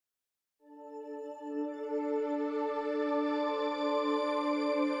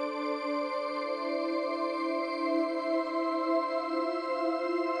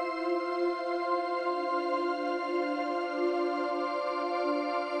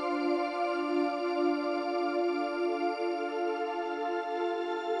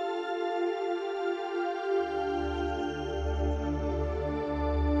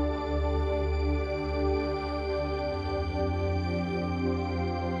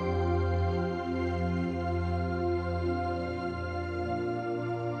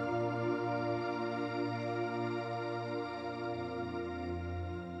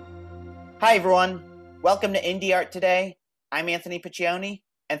Hi, everyone. Welcome to Indie Art Today. I'm Anthony Piccioni,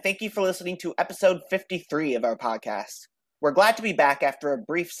 and thank you for listening to episode 53 of our podcast. We're glad to be back after a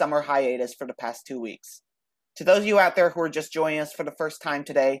brief summer hiatus for the past 2 weeks. To those of you out there who are just joining us for the first time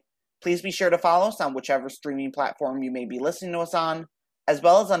today, please be sure to follow us on whichever streaming platform you may be listening to us on, as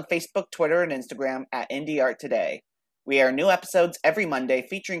well as on Facebook, Twitter, and Instagram at Indie Art Today. We air new episodes every Monday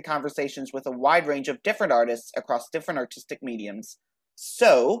featuring conversations with a wide range of different artists across different artistic mediums.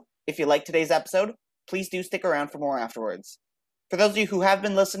 So, if you like today's episode, please do stick around for more afterwards. For those of you who have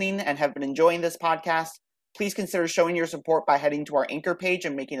been listening and have been enjoying this podcast, please consider showing your support by heading to our Anchor page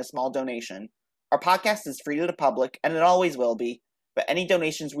and making a small donation. Our podcast is free to the public, and it always will be, but any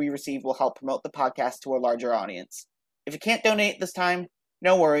donations we receive will help promote the podcast to a larger audience. If you can't donate this time,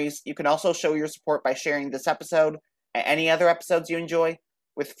 no worries. You can also show your support by sharing this episode and any other episodes you enjoy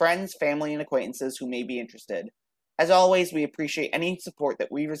with friends, family, and acquaintances who may be interested. As always, we appreciate any support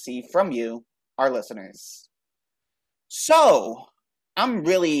that we receive from you, our listeners. So, I'm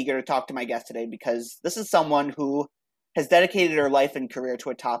really eager to talk to my guest today because this is someone who has dedicated her life and career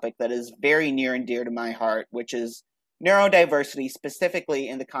to a topic that is very near and dear to my heart, which is neurodiversity, specifically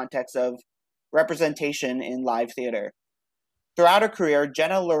in the context of representation in live theater. Throughout her career,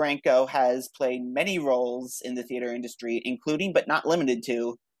 Jenna Lorenko has played many roles in the theater industry, including but not limited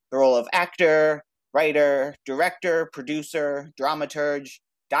to the role of actor, writer, director, producer, dramaturge,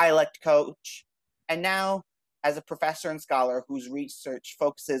 dialect coach, and now as a professor and scholar whose research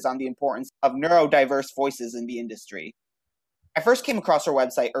focuses on the importance of neurodiverse voices in the industry. I first came across her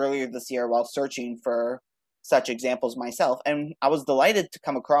website earlier this year while searching for such examples myself, and I was delighted to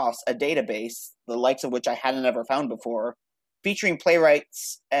come across a database, the likes of which I hadn't ever found before, featuring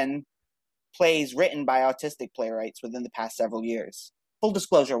playwrights and plays written by autistic playwrights within the past several years. Full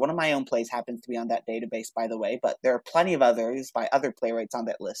disclosure, one of my own plays happens to be on that database, by the way, but there are plenty of others by other playwrights on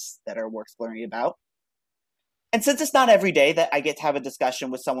that list that are worth learning about. And since it's not every day that I get to have a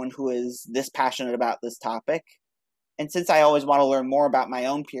discussion with someone who is this passionate about this topic, and since I always want to learn more about my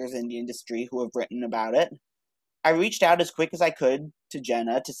own peers in the industry who have written about it, I reached out as quick as I could to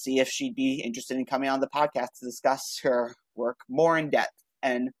Jenna to see if she'd be interested in coming on the podcast to discuss her work more in depth.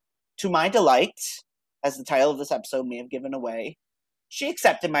 And to my delight, as the title of this episode may have given away, she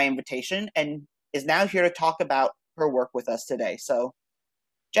accepted my invitation and is now here to talk about her work with us today. So,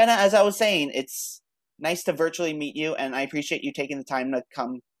 Jenna, as I was saying, it's nice to virtually meet you, and I appreciate you taking the time to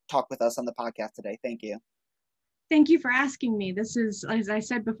come talk with us on the podcast today. Thank you. Thank you for asking me. This is, as I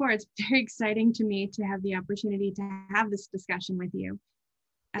said before, it's very exciting to me to have the opportunity to have this discussion with you.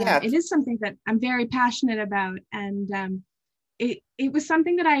 It is something that I'm very passionate about, and it was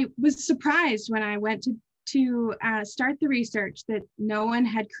something that I was surprised when I went to start the research that no one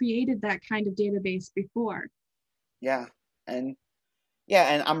had created that kind of database before. And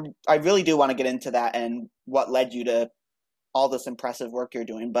I really do want to get into that and what led you to all this impressive work you're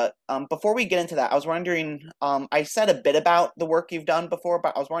doing. But before we get into that, I was wondering, I said a bit about the work you've done before,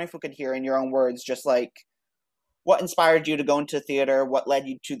 but I was wondering if we could hear in your own words, just like what inspired you to go into theater, what led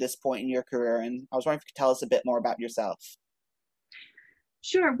you to this point in your career, and I was wondering if you could tell us a bit more about yourself.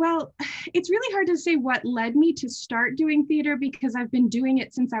 Sure. Well, it's really hard to say what led me to start doing theater because I've been doing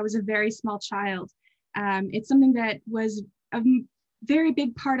it since I was a very small child. It's something that was a very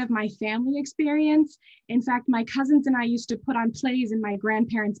big part of my family experience. In fact, my cousins and I used to put on plays in my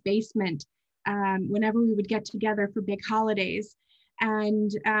grandparents' basement whenever we would get together for big holidays. And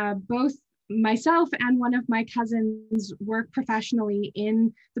both myself and one of my cousins work professionally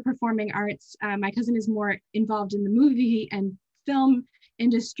in the performing arts. My cousin is more involved in the movie and film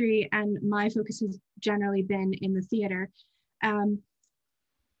industry, and my focus has generally been in the theater. I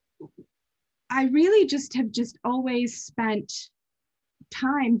really have always spent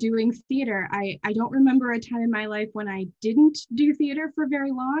time doing theater. I don't remember a time in my life when I didn't do theater for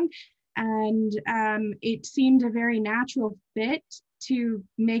very long, and it seemed a very natural fit to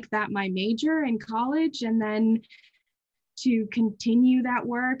make that my major in college and then to continue that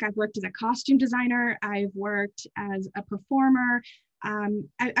work. I've worked as a costume designer, I've worked as a performer,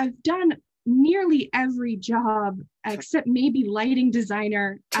 I've done nearly every job except maybe lighting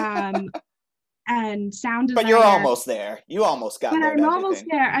designer and sound designer. But you're almost there. You almost got there. I'm almost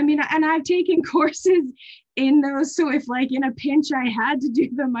there. I mean, and I've taken courses in those. So if like in a pinch I had to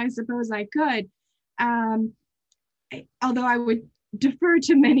do them, I suppose I could. Although I would defer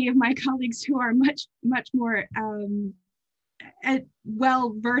to many of my colleagues who are much more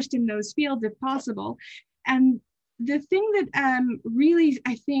well versed in those fields if possible. And the thing that really,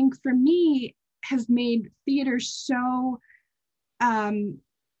 I think for me has made theater so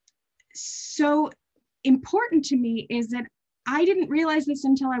important to me is that I didn't realize this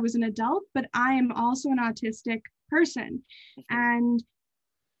until I was an adult, but I am also an autistic person. Mm-hmm. And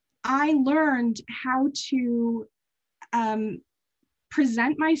I learned how to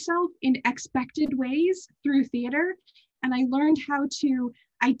present myself in expected ways through theater. And I learned how to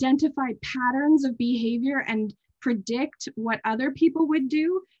identify patterns of behavior and predict what other people would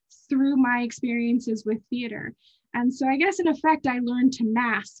do through my experiences with theater. And so I guess in effect, I learned to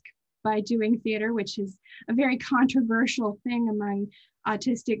mask by doing theater, which is a very controversial thing among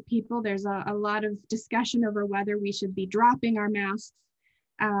autistic people. There's a lot of discussion over whether we should be dropping our masks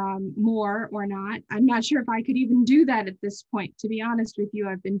more or not. I'm not sure if I could even do that at this point, to be honest with you.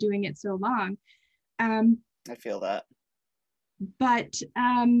 I've been doing it so long. I feel that. But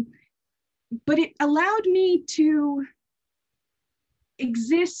it allowed me to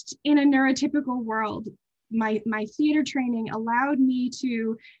exist in a neurotypical world. My theater training allowed me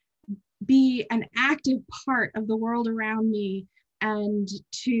to be an active part of the world around me, and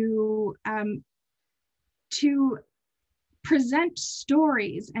to present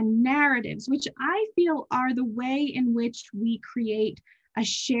stories and narratives, which I feel are the way in which we create a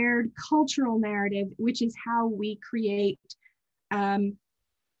shared cultural narrative, which is how we create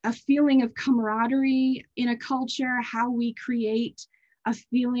a feeling of camaraderie in a culture, how we create a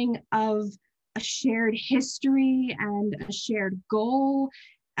feeling of a shared history and a shared goal.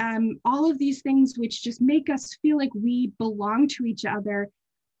 All of these things which just make us feel like we belong to each other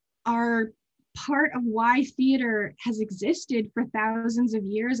are part of why theater has existed for thousands of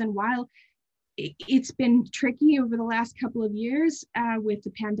years. And while it's been tricky over the last couple of years with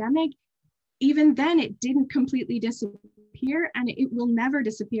the pandemic, even then it didn't completely disappear, and it will never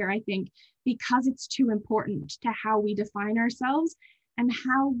disappear, I think, because it's too important to how we define ourselves and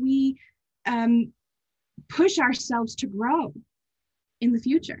how we push ourselves to grow in the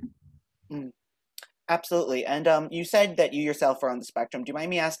future. Absolutely. And you said that you yourself are on the spectrum. Do you mind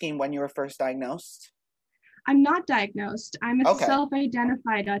me asking when you were first diagnosed? I'm not diagnosed. I'm a Okay.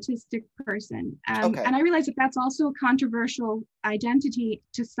 self-identified autistic person. Okay. And I realize that that's also a controversial identity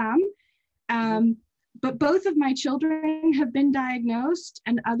to some. But both of my children have been diagnosed,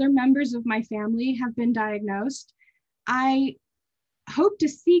 and other members of my family have been diagnosed. I hope to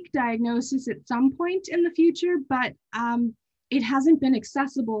seek diagnosis at some point in the future, but it hasn't been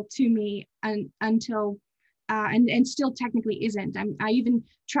accessible to me until, and still technically isn't. I even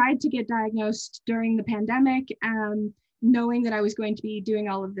tried to get diagnosed during the pandemic, knowing that I was going to be doing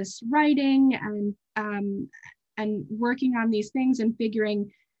all of this writing and working on these things and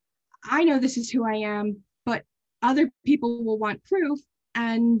figuring, I know this is who I am, but other people will want proof.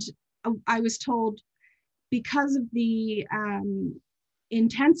 And I was told, because of the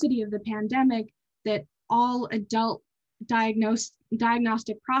intensity of the pandemic, that all adult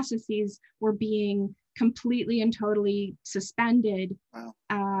diagnostic processes were being completely and totally suspended. Wow.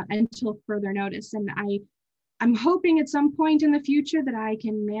 Until further notice. And I'm hoping at some point in the future that I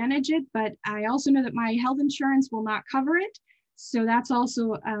can manage it, but I also know that my health insurance will not cover it. So that's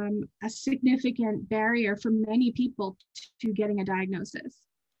also a significant barrier for many people to getting a diagnosis.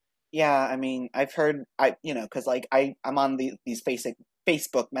 Yeah, I mean, I've heard, because like I'm on these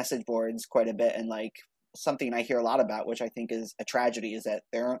Facebook message boards quite a bit, and like something I hear a lot about, which I think is a tragedy, is that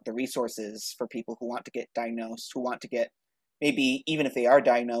there aren't the resources for people who want to get diagnosed, who want to get, maybe even if they are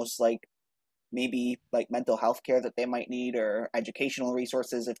diagnosed, like maybe like mental health care that they might need, or educational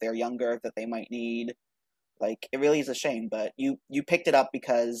resources if they're younger that they might need. Like, it really is a shame, but you picked it up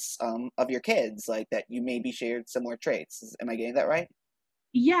because of your kids, like that you maybe shared similar traits. Am I getting that right?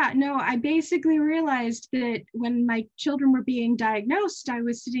 Yeah, no, I basically realized that when my children were being diagnosed, I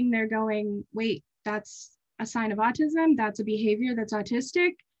was sitting there going, wait, that's a sign of autism, that's a behavior that's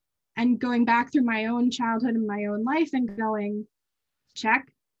autistic, and going back through my own childhood and my own life and going,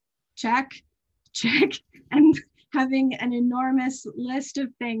 check, check, check, and having an enormous list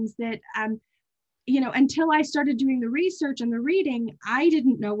of things that, until I started doing the research and the reading, I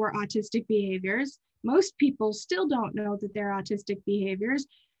didn't know were autistic behaviors. Most people still don't know that they're autistic behaviors.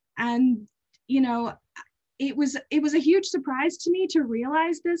 And, it was a huge surprise to me to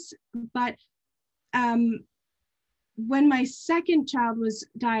realize this, but when my second child was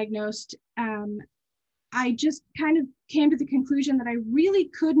diagnosed, I just kind of came to the conclusion that I really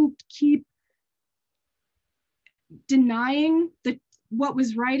couldn't keep denying what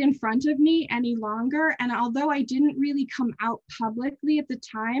was right in front of me any longer. And although I didn't really come out publicly at the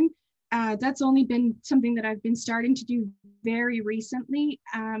time, that's only been something that I've been starting to do very recently.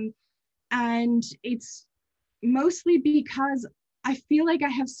 And it's mostly because I feel like I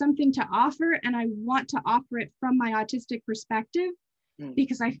have something to offer, and I want to offer it from my autistic perspective,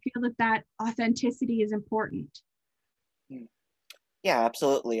 because I feel that authenticity is important. Yeah,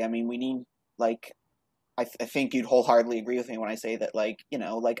 absolutely. I mean, we need like I think you'd wholeheartedly agree with me when I say that, like,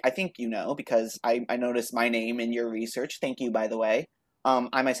 like I think because I noticed my name in your research. Thank you, by the way.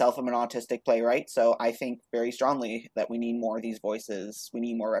 I myself am an autistic playwright, so I think very strongly that we need more of these voices. We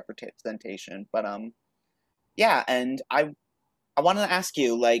need more representation. But yeah, and I wanted to ask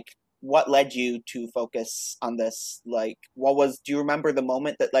you, like, what led you to focus on this? Like, do you remember the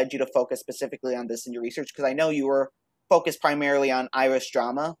moment that led you to focus specifically on this in your research? Because I know you were focused primarily on Irish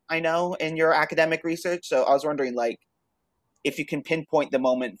drama, I know, in your academic research. So I was wondering, like, if you can pinpoint the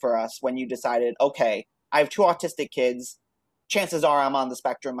moment for us when you decided, okay, I have two autistic kids. Chances are I'm on the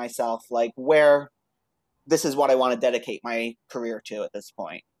spectrum myself. Like, where this is what I want to dedicate my career to at this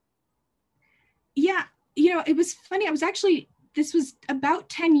point. Yeah, it was funny. This was about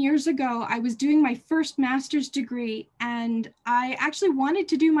 10 years ago. I was doing my first master's degree, and I actually wanted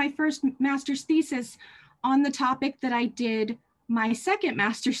to do my first master's thesis on the topic that I did my second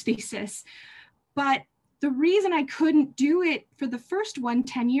master's thesis. But the reason I couldn't do it for the first one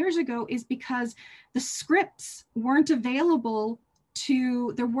 10 years ago is because the scripts weren't available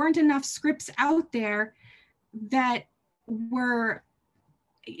there weren't enough scripts out there that were,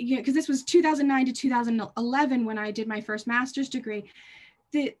 because this was 2009 to 2011 when I did my first master's degree.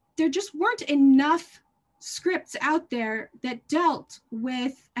 There just weren't enough scripts out there that dealt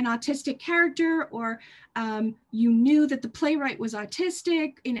with an autistic character, or you knew that the playwright was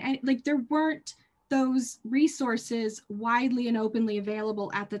autistic. Like, there weren't those resources widely and openly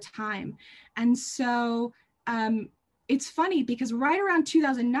available at the time. And so it's funny because right around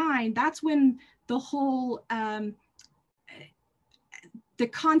 2009, that's when the whole the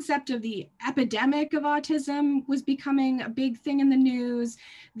concept of the epidemic of autism was becoming a big thing in the news.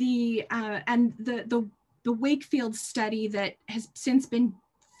 And the Wakefield study that has since been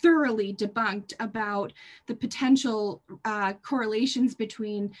thoroughly debunked about the potential correlations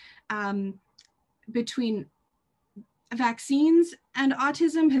between vaccines and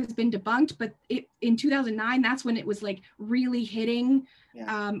autism has been debunked, but in 2009, that's when it was like really hitting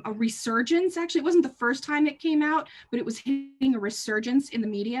a resurgence. Actually, it wasn't the first time it came out, but it was hitting a resurgence in the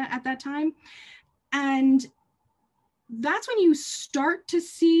media at that time. And that's when you start to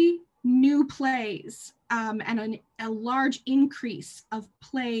see new plays and a large increase of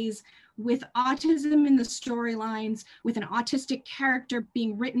plays with autism in the storylines, with an autistic character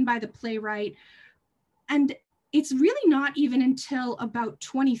being written by the playwright. And it's really not even until about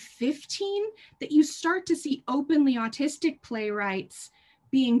 2015 that you start to see openly autistic playwrights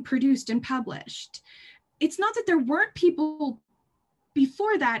being produced and published. It's not that there weren't people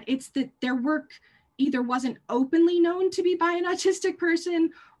before that, it's that their work either wasn't openly known to be by an autistic person,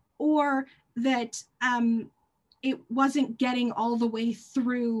 or that it wasn't getting all the way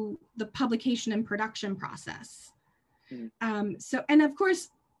through the publication and production process. And of course,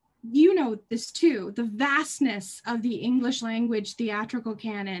 you know this too, the vastness of the English language theatrical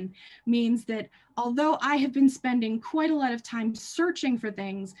canon means that although I have been spending quite a lot of time searching for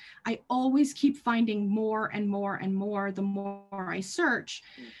things, I always keep finding more and more and more the more I search.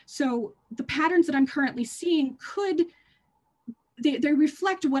 So the patterns that I'm currently seeing they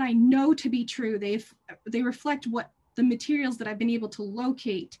reflect what I know to be true. They reflect what the materials that I've been able to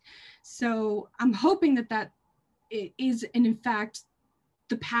locate. So I'm hoping that it is, and in fact,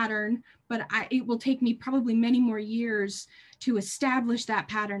 the pattern, but it will take me probably many more years to establish that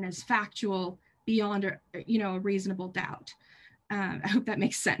pattern as factual beyond a reasonable doubt. I hope that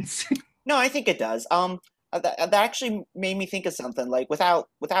makes sense. No, I think it does. That actually made me think of something, like, without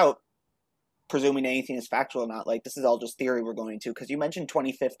presuming anything is factual or not. Like, this is all just theory we're going to, because you mentioned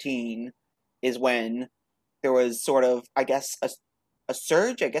 2015 is when there was sort of, I guess, a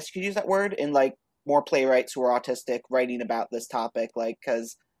surge, I guess you could use that word, in like more playwrights who are autistic writing about this topic, like,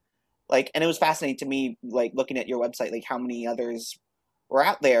 because like, and it was fascinating to me, like, looking at your website, like how many others were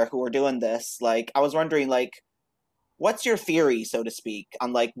out there who were doing this. Like, I was wondering, like, what's your theory, so to speak,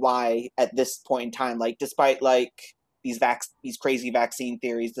 on like why at this point in time, like, despite like these crazy vaccine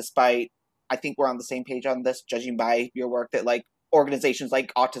theories, despite, I think we're on the same page on this, judging by your work, that like organizations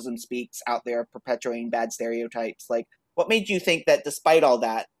like Autism Speaks out there perpetuating bad stereotypes, like, what made you think that despite all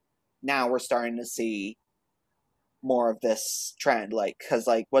that, now we're starting to see more of this trend? Like, because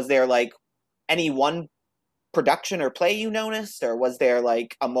like, was there like any one production or play you noticed, or was there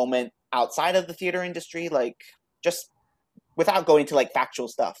like a moment outside of the theater industry, like, just without going to like factual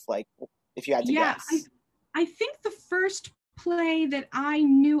stuff, like, if you had to guess? I think the first play that I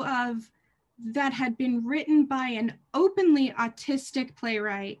knew of that had been written by an openly autistic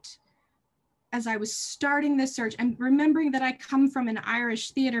playwright, as I was starting this search and remembering that I come from an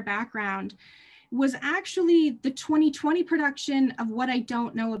Irish theater background, was actually the 2020 production of What I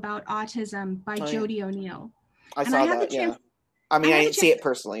Don't Know About Autism by Jody O'Neill. I saw that, yeah. I mean, I didn't see it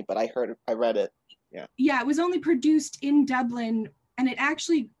personally, but I read it. Yeah. Yeah, it was only produced in Dublin, and it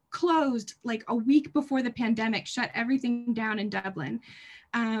actually closed like a week before the pandemic, shut everything down in Dublin.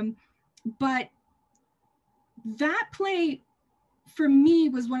 But that play for me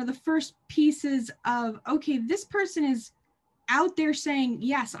was one of the first pieces of, okay, this person is out there saying,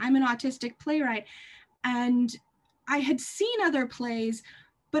 yes, I'm an autistic playwright. And I had seen other plays,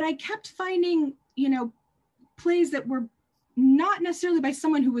 but I kept finding, plays that were not necessarily by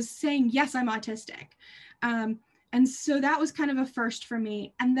someone who was saying, yes, I'm autistic. And so that was kind of a first for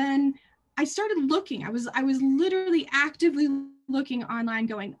me. And then I started looking. I was literally actively looking online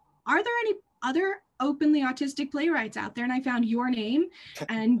going, are there any other openly autistic playwrights out there? And I found your name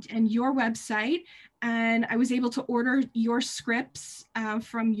and your website. And I was able to order your scripts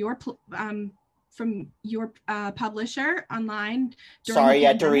from your publisher online. Sorry, you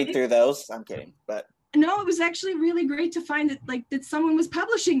had to read through those. I'm kidding, but no, it was actually really great to find that someone was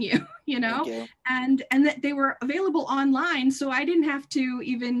publishing you, Thank you. and that they were available online. So I didn't have to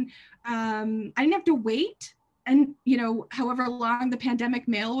even, I didn't have to wait, and however long the pandemic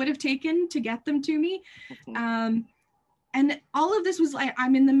mail would have taken to get them to me. And all of this was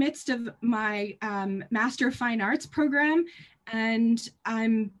I'm in the midst of my Master of Fine Arts program, and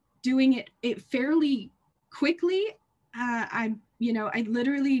I'm doing it fairly quickly. I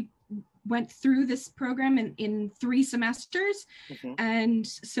literally went through this program in 3 semesters. And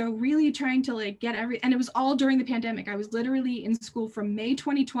so really trying to and it was all during the pandemic. I was literally in school from May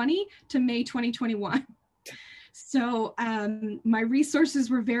 2020 to May 2021. So my resources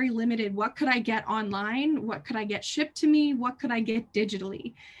were very limited. What could I get online? What could I get shipped to me? What could I get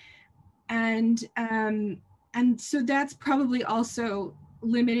digitally? And so that's probably also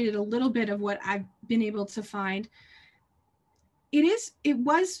limited a little bit of what I've been able to find. It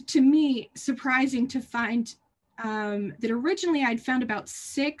was to me surprising to find that originally I'd found about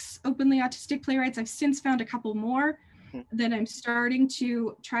 6 openly autistic playwrights. I've since found a couple more that I'm starting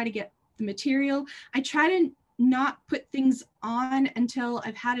to try to get the material. I try to not put things on until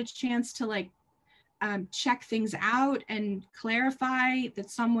I've had a chance to check things out and clarify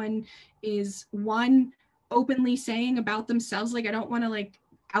that someone is openly saying about themselves. I don't want to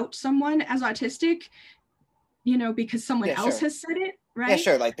out someone as autistic, because someone else has said it, right? Yeah,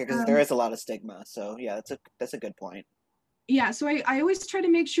 sure. Because there is a lot of stigma. So yeah, that's a good point. Yeah, so I always try to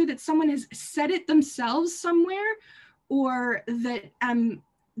make sure that someone has said it themselves somewhere, or that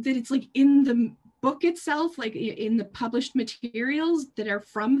that it's in the book itself, in the published materials that are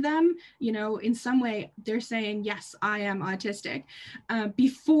from them, in some way they're saying, yes, I am autistic,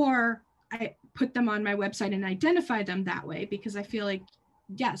 before I put them on my website and identify them that way, because I feel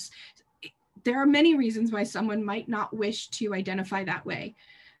yes, there are many reasons why someone might not wish to identify that way,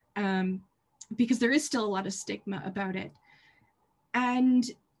 because there is still a lot of stigma about it. And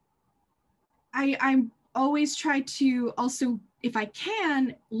I always try to also, if I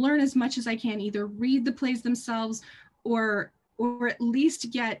can, learn as much as I can, either read the plays themselves or at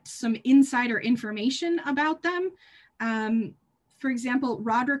least get some insider information about them. For example,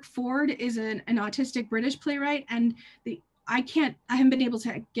 Roderick Ford is an autistic British playwright, and I haven't been able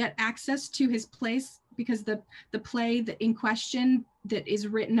to get access to his plays because the play in question that is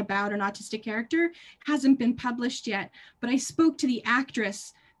written about an autistic character hasn't been published yet. But I spoke to the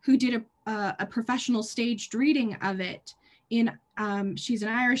actress who did a professional staged reading of it. She's an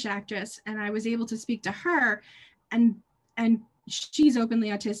Irish actress, and I was able to speak to her, and she's openly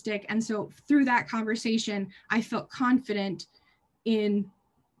autistic. And so through that conversation, I felt confident in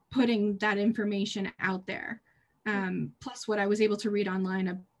putting that information out there. Plus what I was able to read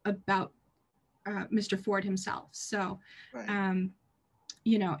online about Mr. Ford himself. So, right.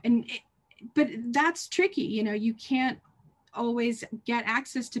 But that's tricky. You can't always get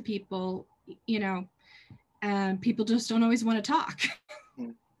access to people, people just don't always want to talk.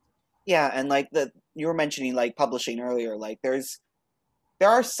 Yeah, and you were mentioning publishing earlier, there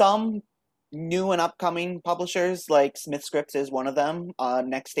are some new and upcoming publishers, Smith Scripts is one of them.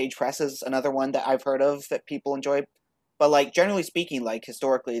 Next Stage Press is another one that I've heard of that people enjoy. But generally speaking,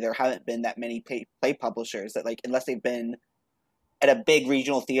 historically, there haven't been that many play publishers that unless they've been at a big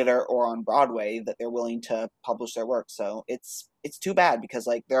regional theater or on Broadway, that they're willing to publish their work. So it's too bad, because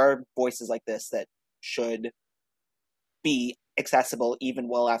there are voices like this that should be accessible even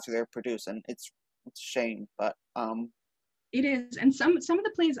well after they're produced, and it's a shame, but it is. And some of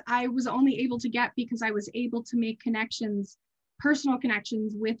the plays I was only able to get because I was able to make personal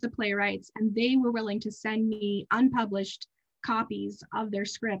connections with the playwrights, and they were willing to send me unpublished copies of their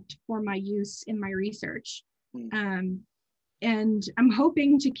script for my use in my research. Mm. And I'm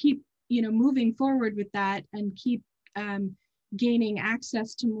hoping to keep, moving forward with that and keep gaining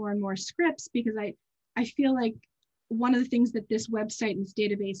access to more and more scripts, because I feel like one of the things that this website and this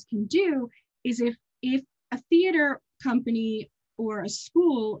database can do is if a theater company or a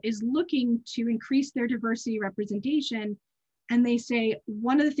school is looking to increase their diversity representation, and they say,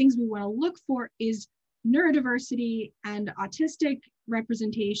 one of the things we want to look for is neurodiversity and autistic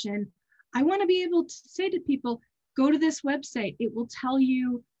representation, I want to be able to say to people, go to this website. It will tell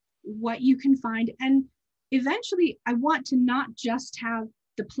you what you can find. And eventually, I want to not just have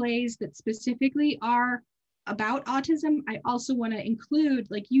the plays that specifically are about autism. I also want to include,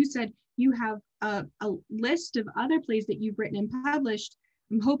 like you said, you have a list of other plays that you've written and published.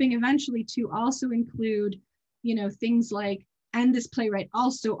 I'm hoping eventually to also include, things like, and this playwright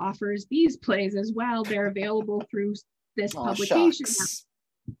also offers these plays as well. They're available through this publication.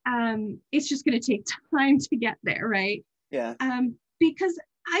 It's just going to take time to get there, right? Yeah. Because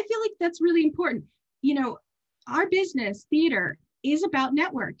I feel like that's really important. Our business, theater, is about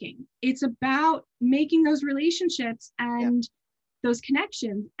networking. It's about making those relationships and those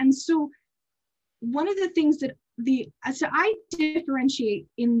connections. And so one of the things that so I differentiate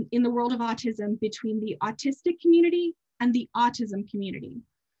in the world of autism between the autistic community and the autism community.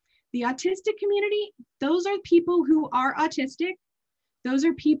 The autistic community, those are people who are autistic. Those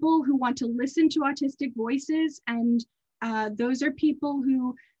are people who want to listen to autistic voices. And those are people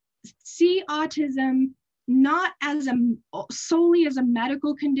who see autism not as solely as a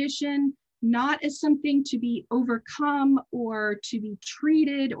medical condition, not as something to be overcome or to be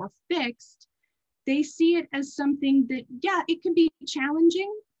treated or fixed. They see it as something that, it can be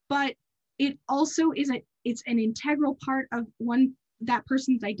challenging, but it also is it's an integral part of that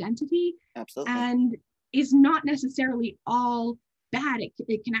person's identity. Absolutely. And is not necessarily all bad.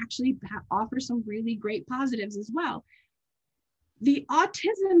 It can actually offer some really great positives as well. The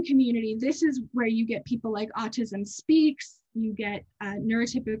autism community, this is where you get people like Autism Speaks, you get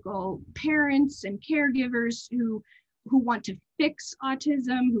neurotypical parents and caregivers who want to fix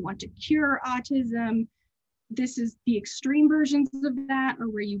autism, who want to cure autism. This is the extreme versions of that, or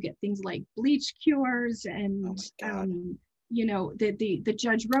where you get things like bleach cures and the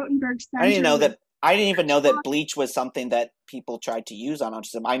Judge Rotenberg Center. I didn't even know that bleach was something that people tried to use on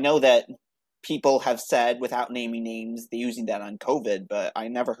autism. I know that people have said, without naming names, they're using that on COVID, but I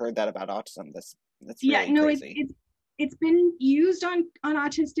never heard that about autism. That's really crazy. It's been used on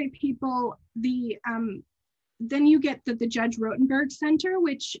autistic people. Then you get the Judge Rotenberg Center,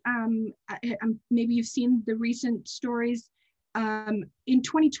 which maybe you've seen the recent stories. In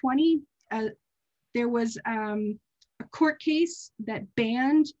 2020, there was a court case that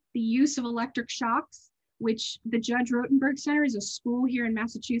banned the use of electric shocks, which the Judge Rotenberg Center is a school here in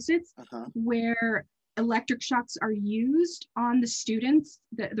Massachusetts, where electric shocks are used on the students,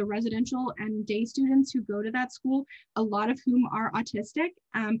 the residential and day students who go to that school, a lot of whom are autistic.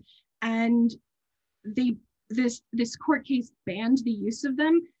 And this court case banned the use of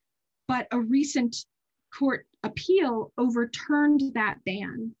them, but a recent court appeal overturned that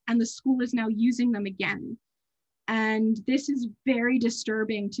ban, and the school is now using them again. And this is very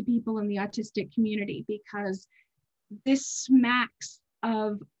disturbing to people in the autistic community, because this smacks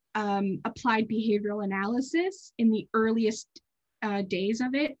of applied behavioral analysis in the earliest days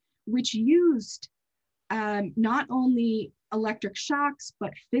of it, which used not only electric shocks,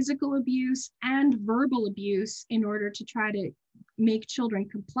 but physical abuse and verbal abuse in order to try to make children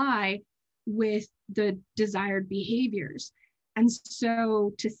comply with the desired behaviors. And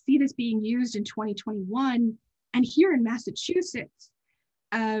so to see this being used in 2021 and here in Massachusetts,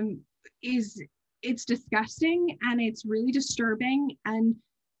 it's disgusting, and it's really disturbing. And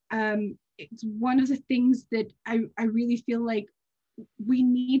it's one of the things that I really feel like we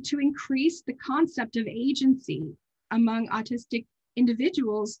need to increase the concept of agency among autistic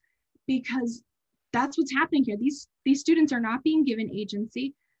individuals, because that's what's happening here. These students are not being given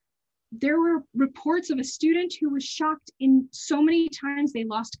agency. There were reports of a student who was shocked in so many times they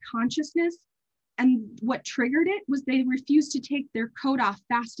lost consciousness, and what triggered it was they refused to take their coat off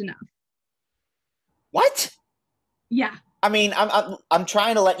fast enough. What? Yeah. I mean, I'm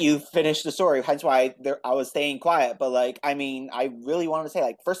trying to let you finish the story, hence why I was staying quiet. But I really wanted to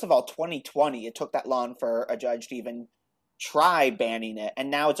say, first of all, 2020, it took that long for a judge to even try banning it, and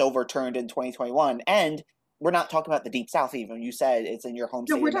now it's overturned in 2021. And we're not talking about the Deep South even. You said it's in your home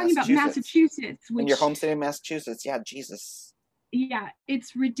state. No, we're talking about Massachusetts. In your home state of Massachusetts, yeah, Jesus. Yeah,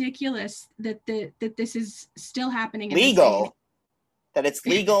 it's ridiculous that this is still happening. Legal. That it's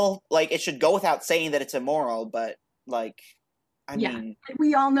legal. It should go without saying that it's immoral, but I Yeah, mean,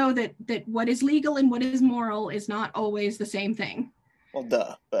 we all know that what is legal and what is moral is not always the same thing. well,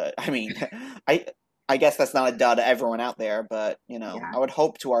 duh. But I mean, I I guess that's not a duh to everyone out there. But Yeah. I would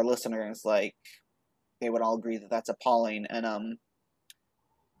hope to our listeners like they would all agree that that's appalling. And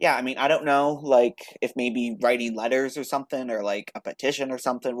yeah, I mean, I don't know, like if maybe writing letters or something, or like a petition or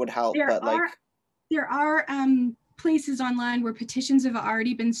something would help. There But like, are places online where petitions have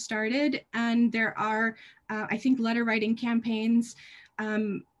already been started, and there are I think letter writing campaigns.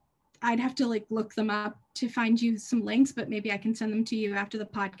 Um, I'd have to like look them up to find you some links, but maybe I can send them to you after the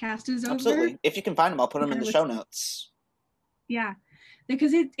podcast is over. absolutely, if you can find them, I'll put them in the show notes. Yeah,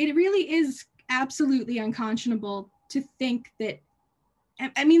 because it really is absolutely unconscionable to think that,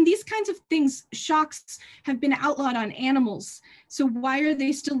 I mean, these kinds of things, shocks, have been outlawed on animals. So why are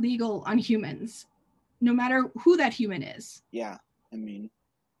they still legal on humans, no matter who that human is? Yeah, I mean,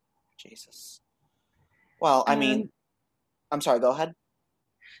 Jesus. Well, I mean, I'm sorry, go ahead.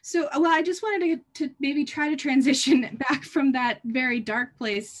 So, well, I just wanted to maybe try to transition back from that very dark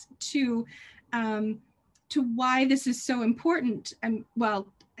place um, to why this is so important. And well,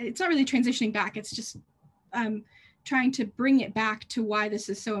 it's not really transitioning back. It's just trying to bring it back to why this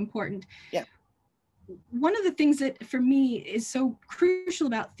is so important. Yeah. One of the things that for me is so crucial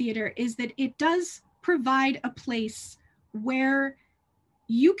about theater is that it does provide a place where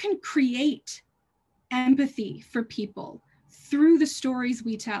you can create empathy for people through the stories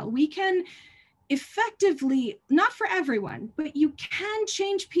we tell. We can effectively, not for everyone, but you can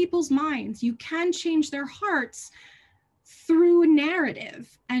change people's minds. You can change their hearts through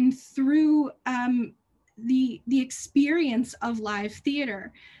narrative and through the experience of live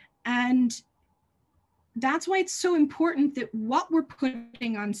theater. And that's why it's so important that what we're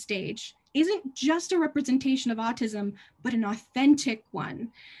putting on stage isn't just a representation of autism, but an authentic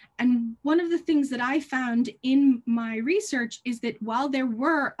one. And one of the things that I found in my research is that while there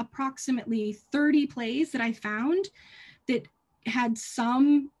were approximately 30 plays that I found that had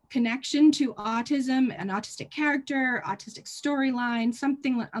some connection to autism, an autistic character, autistic storyline,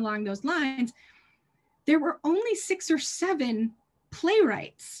 something along those lines, there were only 6 or 7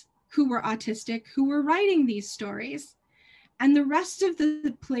 playwrights who were autistic who were writing these stories. And the rest of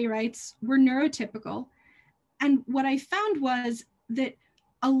the playwrights were neurotypical. And what I found was that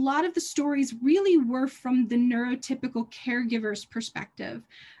a lot of the stories really were from the neurotypical caregiver's perspective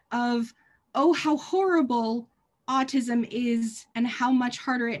of, oh, how horrible autism is and how much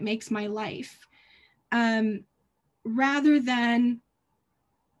harder it makes my life, rather than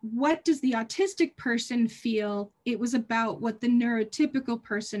what does the autistic person feel. It was about what the neurotypical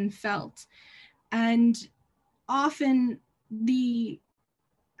person felt. And often the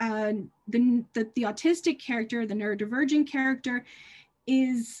autistic character, the neurodivergent character,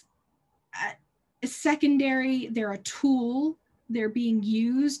 is a secondary. They're a tool. They're being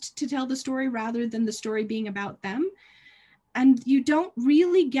used to tell the story rather than the story being about them. And you don't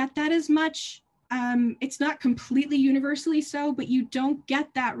really get that as much. It's not completely universally so, but you don't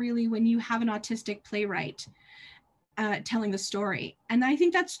get that really when you have an autistic playwright telling the story. And I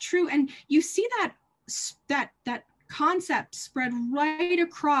think that's true. And you see that concept spread right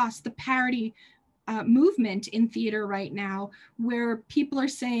across the parody movement in theater right now, where people are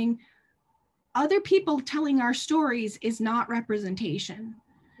saying other people telling our stories is not representation.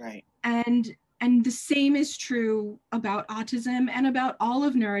 Right. And the same is true about autism and about all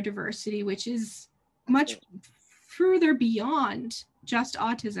of neurodiversity, which is much further beyond just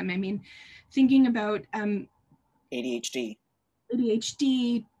autism. I mean, thinking about ADHD,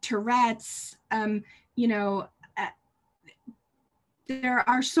 Tourette's, there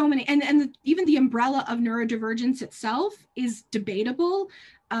are so many, and even the umbrella of neurodivergence itself is debatable,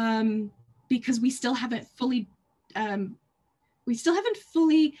 because we still haven't fully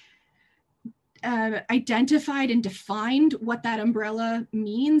identified and defined what that umbrella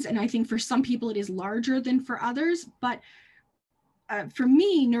means. And I think for some people it is larger than for others. But for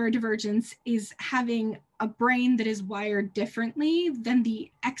me, neurodivergence is having a brain that is wired differently than the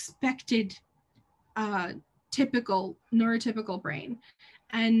expected typical neurotypical brain.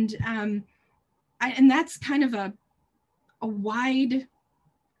 And and that's kind of a wide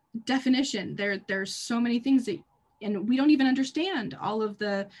definition. There's so many things that, and we don't even understand all of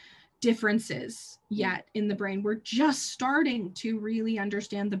the differences yet in the brain. We're just starting to really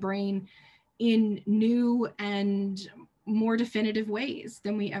understand the brain in new and more definitive ways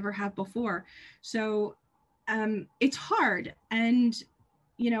than we ever have before. So it's hard. And,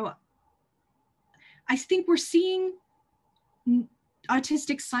 I think we're seeing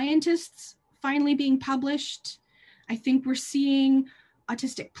autistic scientists finally being published. I think we're seeing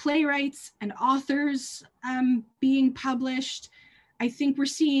autistic playwrights and authors being published. I think we're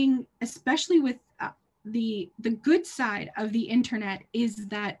seeing, especially with the good side of the internet, is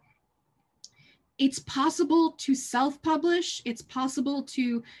that it's possible to self-publish. It's possible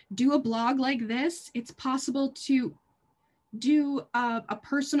to do a blog like this. It's possible to do a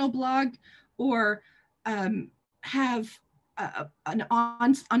personal blog, or have an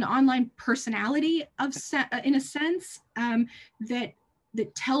online personality in a sense,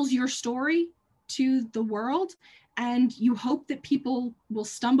 that tells your story to the world, and you hope that people will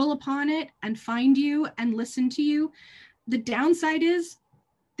stumble upon it and find you and listen to you. The downside is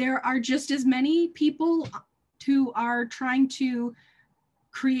there are just as many people who are trying to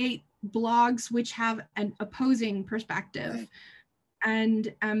create blogs which have an opposing perspective. Right.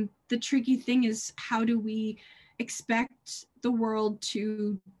 And the tricky thing is, how do we expect the world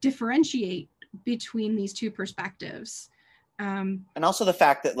to differentiate between these two perspectives? And also the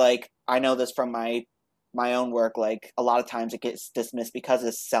fact that, like, I know this from my own work, like a lot of times it gets dismissed because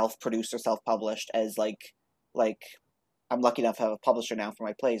it's self-produced or self-published as like I'm lucky enough to have a publisher now for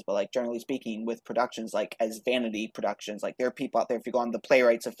my plays, but like generally speaking with productions, like as vanity productions, like there are people out there, if you go on the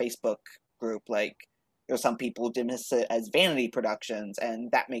Playwrights of Facebook group, like there's some people who dismiss it as vanity productions, and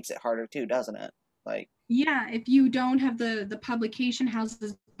that makes it harder too, doesn't it? Like, yeah, if you don't have the publication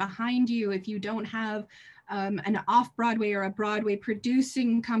houses behind you, if you don't have an off-Broadway or a Broadway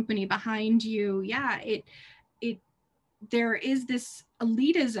producing company behind you, yeah, there is this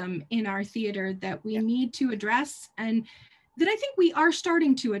elitism in our theater that we need to address, and that I think we are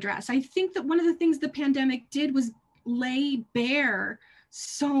starting to address. I think that one of the things the pandemic did was lay bare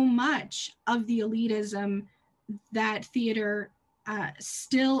so much of the elitism that theater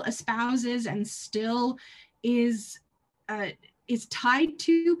still espouses and still is tied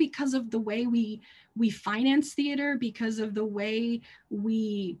to, because of the way we finance theater, because of the way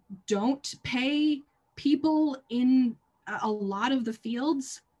we don't pay people in a lot of the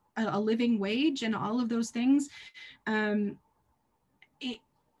fields a living wage and all of those things.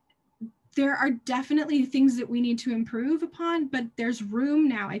 There are definitely things that we need to improve upon, but there's room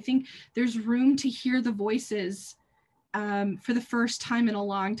now. I think there's room to hear the voices. For the first time in a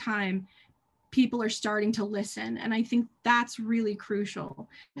long time, people are starting to listen, and I think that's really crucial.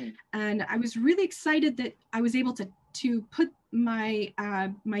 And I was really excited that I was able to put my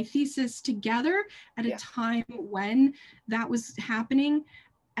my thesis together at a time when that was happening,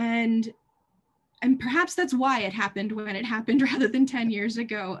 and perhaps that's why it happened when it happened rather than 10 years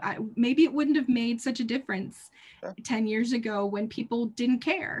ago. Maybe it wouldn't have made such a difference 10 years ago, when people didn't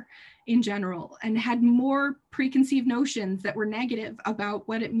care in general and had more preconceived notions that were negative about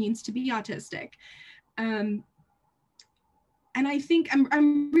what it means to be autistic. And I think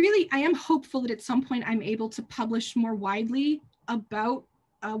I am hopeful that at some point I'm able to publish more widely about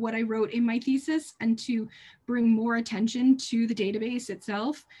what I wrote in my thesis, and to bring more attention to the database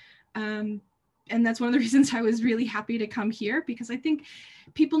itself. And that's one of the reasons I was really happy to come here, because I think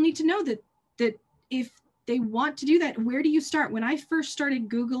people need to know that if they want to do that, where do you start? When I first started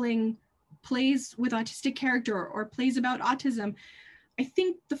Googling plays with autistic character or plays about autism, I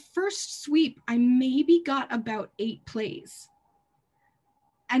think the first sweep, I maybe got about 8 plays.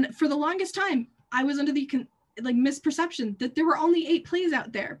 And for the longest time, I was under the misperception that there were only 8 plays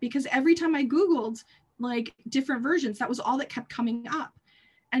out there, because every time I Googled like different versions, that was all that kept coming up.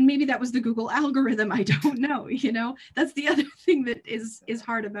 And maybe that was the Google algorithm, I don't know, that's the other thing that is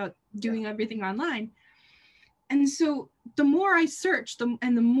hard about doing everything online. And so the more I searched,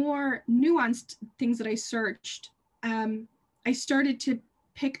 and the more nuanced things that I searched, I started to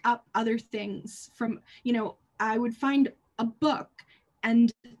pick up other things from, I would find a book,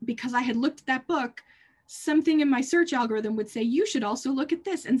 and because I had looked at that book, something in my search algorithm would say, you should also look at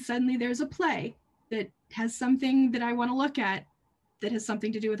this. And suddenly there's a play that has something that I want to look at that has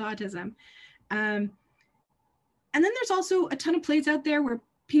something to do with autism. And then there's also a ton of plays out there where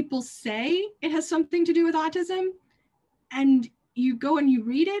people say it has something to do with autism, and you go and you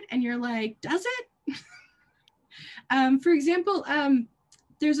read it and you're like, does it? For example,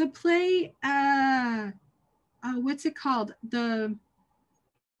 there's a play, what's it called?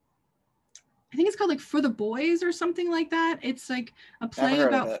 I think it's called like For the Boys or something like that. It's like a play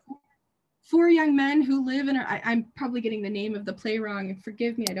about 4 young men who live in I'm probably getting the name of the play wrong.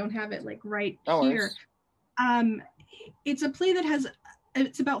 Forgive me, I don't have it like right here. It's a play that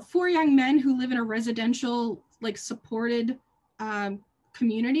it's about 4 young men who live in a residential, like supported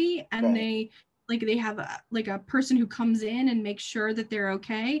community, and they have a person who comes in and makes sure that they're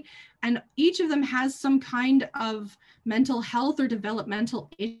okay. And each of them has some kind of mental health or developmental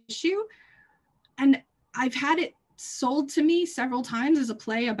issue. And I've had it sold to me several times as a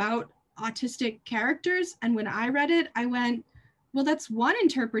play about autistic characters. And when I read it, I went, well, that's one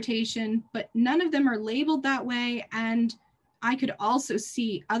interpretation, but none of them are labeled that way. And I could also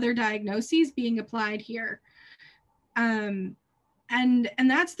see other diagnoses being applied here. And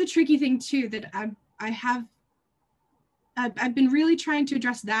that's the tricky thing too, that I've been really trying to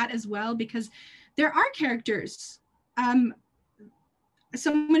address that as well, because there are characters.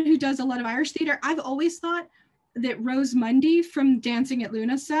 Someone who does a lot of Irish theater, I've always thought that Rose Mundy from Dancing at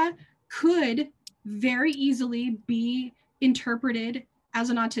Lunasa could very easily be interpreted as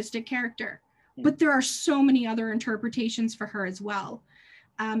an autistic character, but there are so many other interpretations for her as well.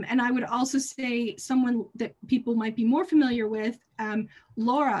 And I would also say someone that people might be more familiar with,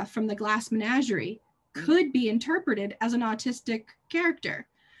 Laura from The Glass Menagerie, could be interpreted as an autistic character,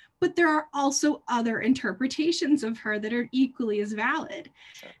 but there are also other interpretations of her that are equally as valid.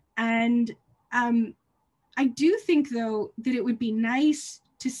 Sure. And I do think, though, that it would be nice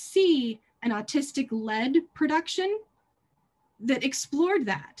to see an autistic-led production that explored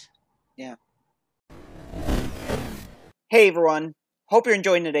that. Yeah. Hey, everyone. Hope you're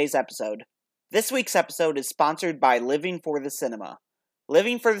enjoying today's episode. This week's episode is sponsored by Living for the Cinema.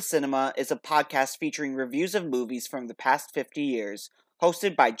 Living for the Cinema is a podcast featuring reviews of movies from the past 50 years,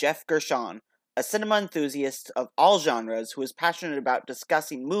 hosted by Jeff Gershon, a cinema enthusiast of all genres who is passionate about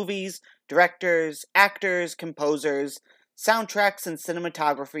discussing movies, directors, actors, composers, soundtracks, and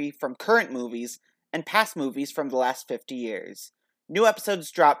cinematography from current movies and past movies from the last 50 years. New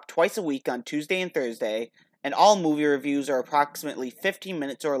episodes drop twice a week on Tuesday and Thursday, and all movie reviews are approximately 15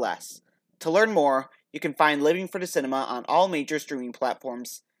 minutes or less. To learn more, you can find Living for the Cinema on all major streaming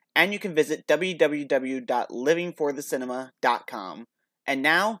platforms, and you can visit www.livingforthecinema.com. And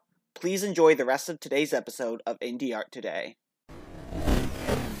now, please enjoy the rest of today's episode of Indie Art Today.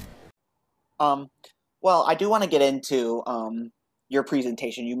 Well, I do want to get into your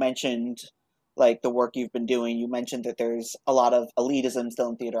presentation. You mentioned like the work you've been doing. You mentioned that there's a lot of elitism still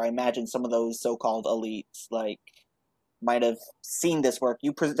in theater. I imagine some of those so-called elites like might have seen this work.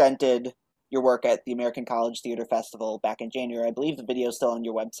 You presented your work at the American College Theater Festival back in January. I believe the video is still on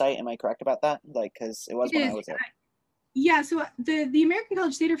your website. Am I correct about that? Like, because it was when I was there. Yeah, so the American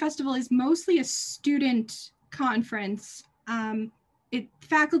College Theater Festival is mostly a student conference.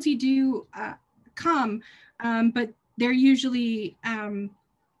 Faculty do come, but they're usually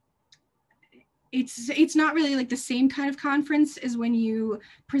it's not really like the same kind of conference as when you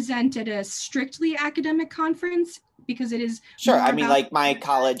present at a strictly academic conference, because it is sure. I mean, like my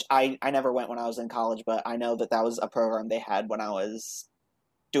college, I never went when I was in college, but I know that was a program they had when I was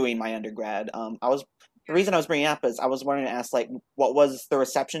doing my undergrad. The reason I was bringing it up is I was wanting to ask, like, what was the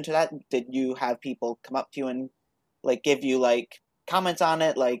reception to that? Did you have people come up to you and like give you like comments on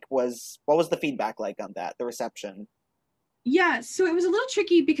it? Like, what was the feedback like on that? The reception? Yeah, so it was a little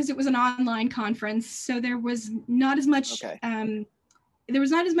tricky because it was an online conference, so there was not as much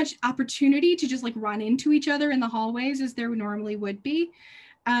opportunity to just like run into each other in the hallways as there normally would be.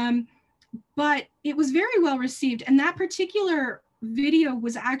 But it was very well received, and that particular video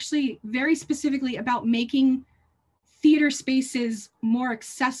was actually very specifically about making theater spaces more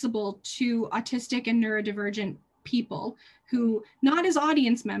accessible to autistic and neurodivergent people who, not as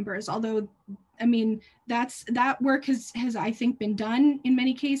audience members, although I mean, that work has I think been done in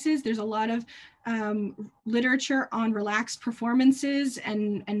many cases. There's a lot of literature on relaxed performances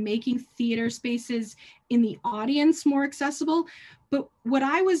and making theater spaces in the audience more accessible. But what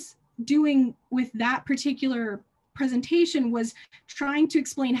I was doing with that particular presentation was trying to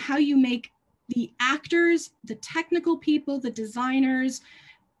explain how you make the actors, the technical people, the designers,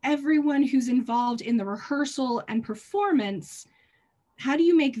 everyone who's involved in the rehearsal and performance, how do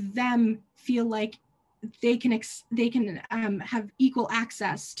you make them feel like they can have equal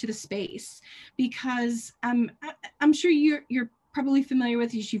access to the space? Because I'm sure you're probably familiar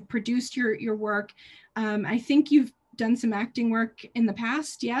with these. You've produced your work. I think you've done some acting work in the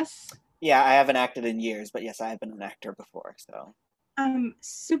past. Yes. Yeah, I haven't acted in years, but yes, I have been an actor before.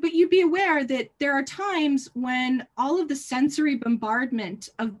 But you'd be aware that there are times when all of the sensory bombardment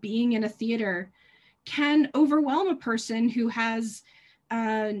of being in a theater can overwhelm a person who has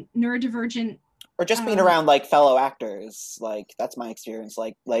neurodivergent, or just being around like fellow actors. Like that's my experience.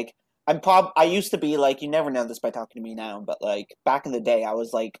 Like I used to be like, you never know this by talking to me now, but like back in the day, I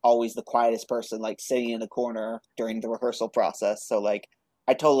was like always the quietest person, like sitting in a corner during the rehearsal process. So like,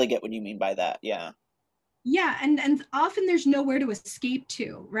 I totally get what you mean by that. Yeah. Yeah, and often there's nowhere to escape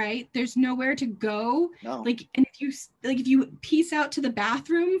to, right? There's nowhere to go. No. Like, and if you piece out to the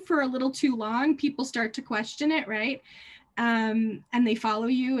bathroom for a little too long, people start to question it, right? and they follow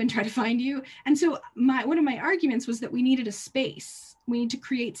you and try to find you. And so one of my arguments was that we needed a space. We need to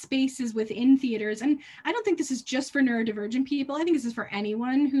create spaces within theaters. And I don't think this is just for neurodivergent people. I think this is for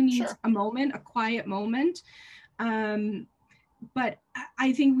anyone who needs a moment, a quiet moment. But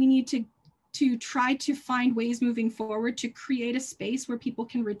I think we need to try to find ways moving forward to create a space where people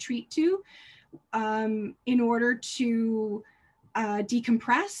can retreat to in order to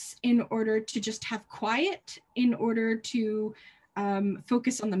decompress, in order to just have quiet, in order to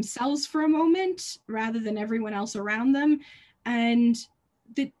focus on themselves for a moment rather than everyone else around them. And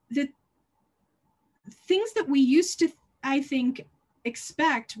the things that we used to, I think,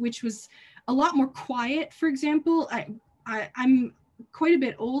 expect, which was a lot more quiet. For example, I'm quite a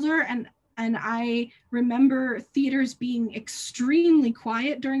bit older, and I remember theaters being extremely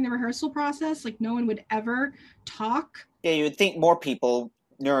quiet during the rehearsal process. Like no one would ever talk. Yeah, you would think more people,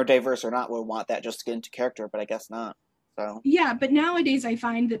 neurodiverse or not, would want that just to get into character, but I guess not. So yeah, but nowadays I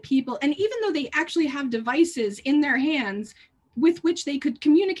find that people, and even though they actually have devices in their hands with which they could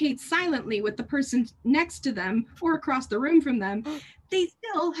communicate silently with the person next to them or across the room from them, they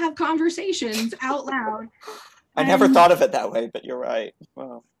still have conversations out loud. I never thought of it that way, but you're right.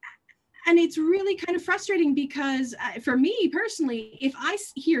 Wow. And it's really kind of frustrating because for me personally, if I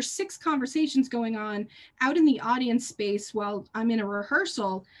hear 6 conversations going on out in the audience space while I'm in a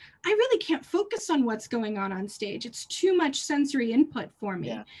rehearsal, I really can't focus on what's going on stage. It's too much sensory input for me.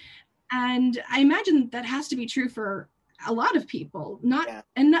 Yeah. And I imagine that has to be true for a lot of people,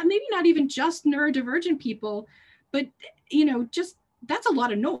 maybe not even just neurodivergent people, but just that's a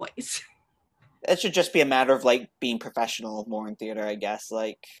lot of noise. It should just be a matter of like being professional more in theater, I guess.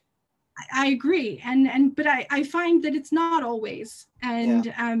 Like I agree, but I find that it's not always,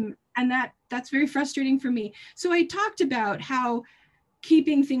 and that's very frustrating for me. So I talked about how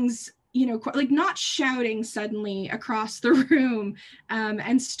keeping things, like not shouting suddenly across the room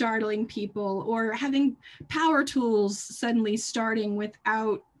and startling people, or having power tools suddenly starting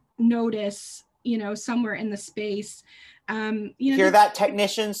without notice, somewhere in the space. Hear that,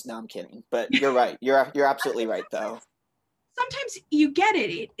 technicians? No, I'm kidding, but you're right. You're absolutely right, though. Sometimes you get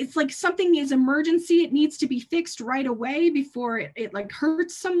it. It's like something is emergency. It needs to be fixed right away before it like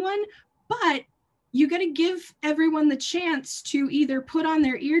hurts someone. But you got to give everyone the chance to either put on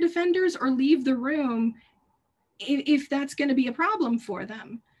their ear defenders or leave the room if that's going to be a problem for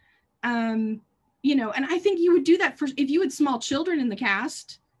them. And I think you would do that if you had small children in the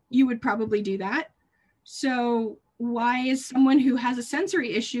cast, you would probably do that. So why is someone who has a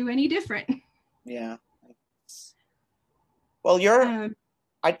sensory issue any different? Yeah. Well,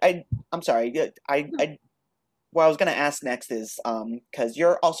 I'm sorry. What I was going to ask next is, because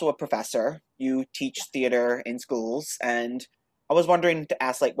you're also a professor, you teach theater in schools, and I was wondering to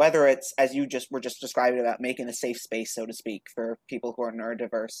ask, like, whether it's, as you were just describing about making a safe space, so to speak, for people who are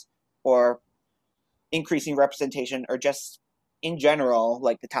neurodiverse, or increasing representation, or just in general,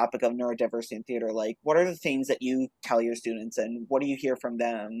 like the topic of neurodiversity in theater, like, what are the things that you tell your students, and what do you hear from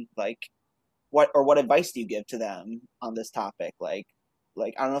them? Like, what advice do you give to them on this topic? Like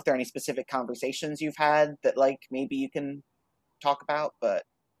I don't know if there are any specific conversations you've had that like maybe you can talk about, but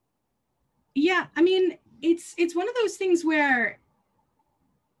yeah, I mean, it's one of those things where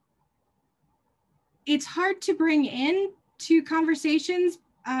it's hard to bring in to conversations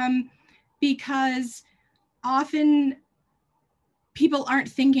because often people aren't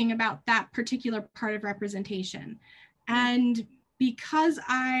thinking about that particular part of representation. And because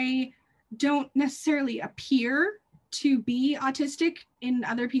I don't necessarily appear to be autistic in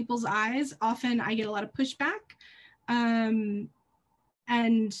other people's eyes, often I get a lot of pushback. And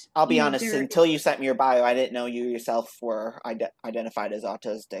I'll be honest, until you sent me your bio, I didn't know you yourself were identified as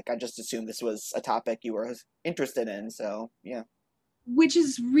autistic. I just assumed this was a topic you were interested in. So yeah. Which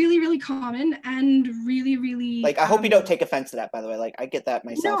is really, really common and really, really... Like, I hope you don't take offense to that, by the way. Like, I get that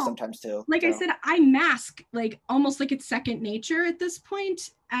myself sometimes, too. Like I said, I mask, like, almost like it's second nature at this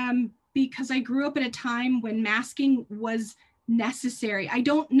point, because I grew up at a time when masking was necessary. I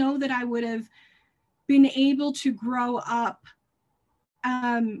don't know that I would have been able to grow up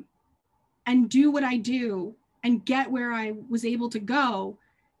and do what I do and get where I was able to go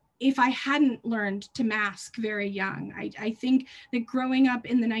if I hadn't learned to mask very young. I think that growing up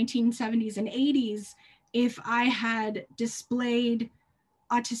in the 1970s and 80s, if I had displayed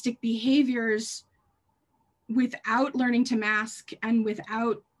autistic behaviors without learning to mask and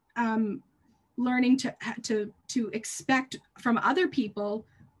without learning to expect from other people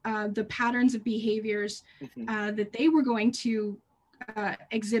the patterns of behaviors that they were going to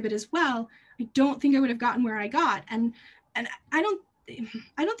exhibit as well, I don't think I would have gotten where I got. And I don't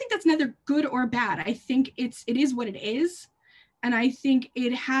I don't think that's neither good or bad. I think it is what it is. And I think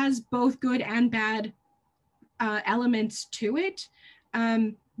it has both good and bad elements to it.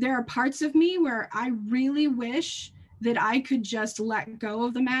 There are parts of me where I really wish that I could just let go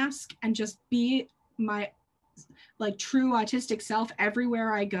of the mask and just be my like true autistic self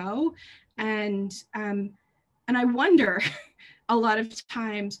everywhere I go. And I wonder a lot of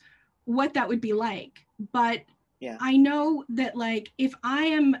times what that would be like. But Yeah. I know that like if I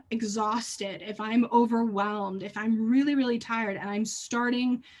am exhausted, if I'm overwhelmed, if I'm really, really tired and I'm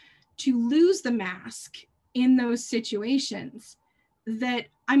starting to lose the mask in those situations, that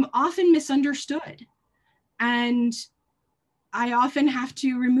I'm often misunderstood. And I often have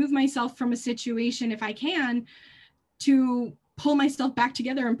to remove myself from a situation if I can to pull myself back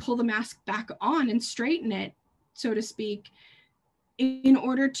together and pull the mask back on and straighten it, so to speak, in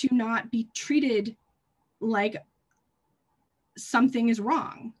order to not be treated like something is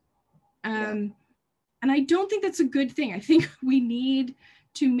wrong. And I don't think that's a good thing. I think we need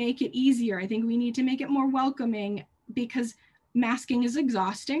to make it easier. I think we need to make it more welcoming, because masking is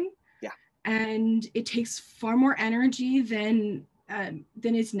exhausting. Yeah. And it takes far more energy than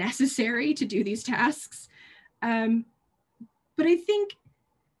is necessary to do these tasks. But I think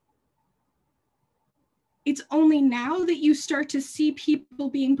it's only now that you start to see people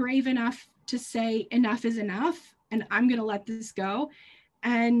being brave enough to say enough is enough and I'm going to let this go.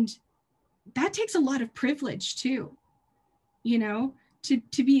 And that takes a lot of privilege too, you know,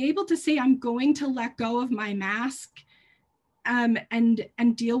 to be able to say I'm going to let go of my mask and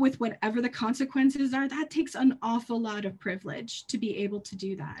deal with whatever the consequences are. That takes an awful lot of privilege to be able to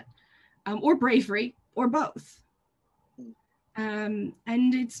do that, or bravery, or both. And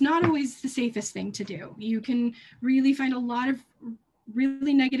it's not always the safest thing to do. You can really find a lot of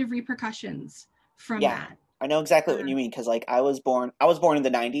really negative repercussions from that. I know exactly what you mean, because like I was born in the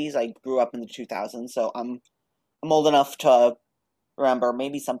 90s. I grew up in the 2000s, so I'm old enough to remember.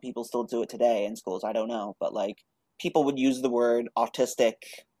 Maybe some people still do it today in schools, I don't know, but like people would use the word autistic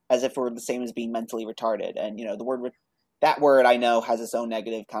as if it were the same as being mentally retarded, and you know that word I know has its own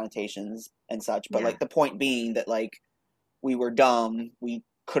negative connotations and such, but like the point being that like we were dumb, we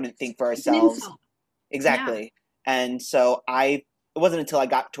couldn't think for ourselves. Exactly. Yeah. And so it wasn't until I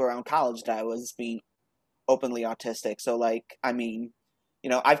got to around college that I was being openly autistic. So like, I mean, you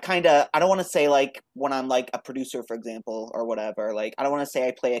know, I don't want to say like when I'm like a producer, for example, or whatever, like I don't want to say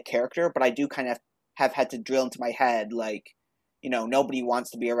I play a character, but I do kind of have had to drill into my head, like, you know, nobody wants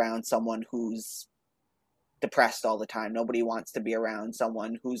to be around someone who's depressed all the time. Nobody wants to be around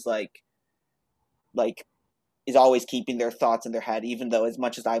someone who's like is always keeping their thoughts in their head, even though as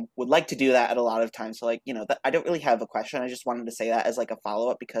much as I would like to do that at a lot of times. So like, you know, I don't really have a question. I just wanted to say that as like a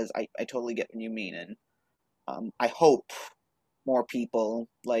follow-up, because I totally get what you mean. And I hope more people,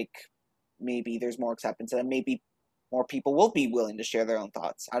 like maybe there's more acceptance and maybe more people will be willing to share their own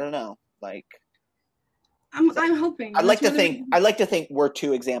thoughts. I don't know. Like, I'm hoping. I'd like to think we're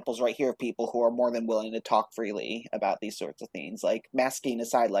two examples right here of people who are more than willing to talk freely about these sorts of things. Like masking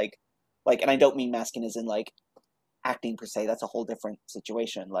aside, like, and I don't mean masking as in like acting per se. That's a whole different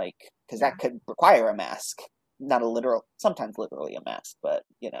situation. Like, because that could require a mask, not a literal, sometimes literally a mask, but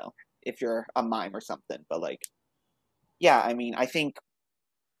you know, if you're a mime or something. But like, yeah, I mean, I think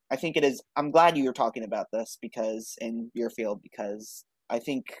it is. I'm glad you're talking about this because in your field, because I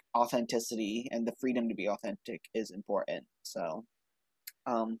think authenticity and the freedom to be authentic is important. So,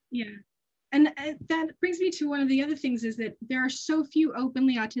 yeah. And that brings me to one of the other things is that there are so few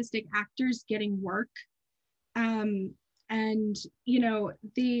openly autistic actors getting work. And, you know,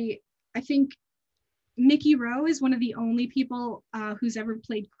 I think Mickey Rowe is one of the only people who's ever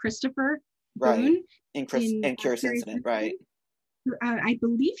played Christopher Boone in Curious Incident, right? I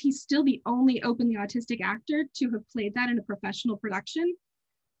believe he's still the only openly autistic actor to have played that in a professional production.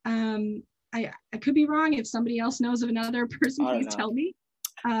 I could be wrong. If somebody else knows of another person, please tell me.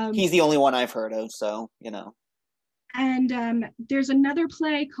 He's the only one I've heard of, so, you know. And there's another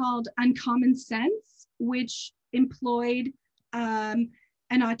play called Uncommon Sense, which employed an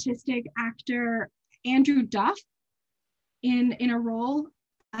autistic actor, Andrew Duff, in a role,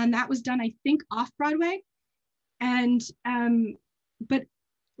 and that was done, I think, off Broadway. And but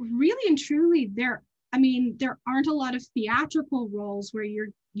really and truly, there aren't a lot of theatrical roles where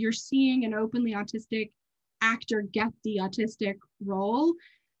you're seeing an openly autistic actor get the autistic role.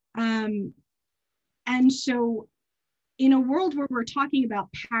 And so in a world where we're talking about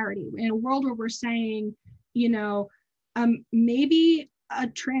parity, in a world where we're saying, you know, maybe a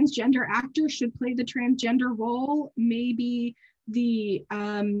transgender actor should play the transgender role, maybe the,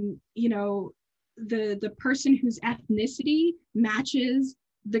 you know, the person whose ethnicity matches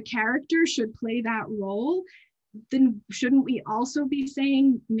the character should play that role, then shouldn't we also be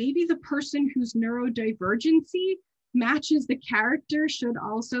saying maybe the person whose neurodivergency matches the character should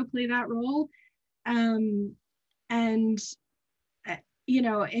also play that role? And you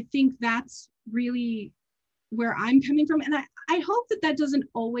know, I think that's really where I'm coming from. And I hope that doesn't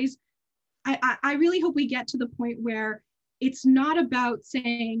always, I really hope we get to the point where it's not about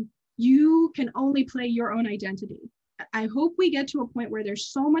saying you can only play your own identity. I hope we get to a point where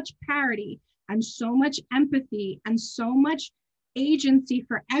there's so much parity and so much empathy and so much agency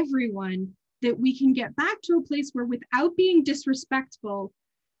for everyone that we can get back to a place where, without being disrespectful,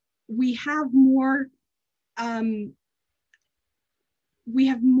 we have more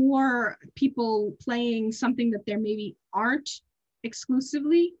people playing something that there maybe aren't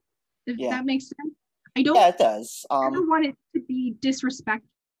exclusively, if that makes sense. Yeah, it does. I don't want it to be disrespectful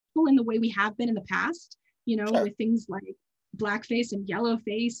in the way we have been in the past, you know, Sure. with things like blackface and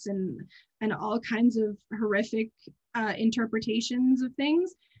yellowface and all kinds of horrific interpretations of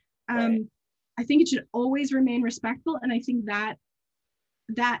things. Right. I think it should always remain respectful, and I think that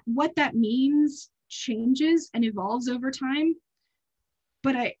what that means changes and evolves over time.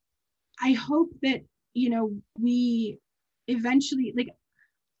 But I hope that, you know, we eventually, like,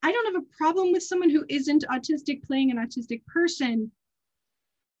 I don't have a problem with someone who isn't autistic playing an autistic person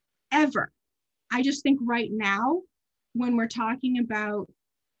ever. I just think right now, when we're talking about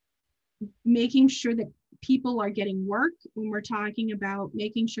making sure that people are getting work, when we're talking about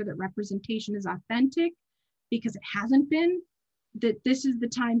making sure that representation is authentic, because it hasn't been, that this is the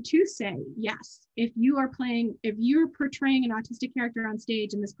time to say, yes, if you're portraying an autistic character on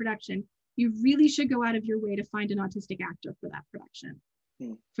stage in this production, you really should go out of your way to find an autistic actor for that production,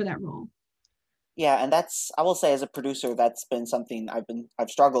 for that role. Yeah, and I will say, as a producer, that's been something I've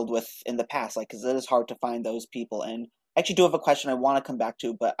struggled with in the past, like, because it is hard to find those people. And I actually do have a question I want to come back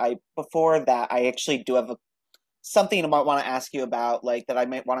to, but before that, I actually do have something I might want to ask you about, like, that I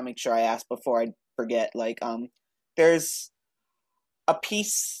might want to make sure I ask before I forget. Like, there's a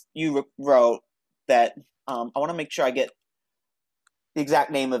piece you wrote that I want to make sure I get the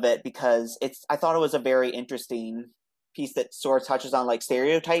exact name of it, because I thought it was a very interesting piece that sort of touches on, like,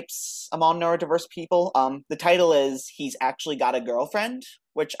 stereotypes among neurodiverse people. The title is "He's Actually Got a Girlfriend,"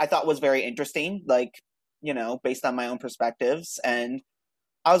 which I thought was very interesting, like, you know, based on my own perspectives. And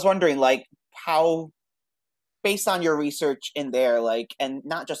I was wondering, like, how, based on your research in there, like, and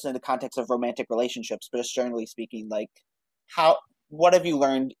not just in the context of romantic relationships, but just generally speaking, like, what have you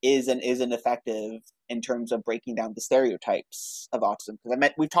learned is and isn't effective in terms of breaking down the stereotypes of autism?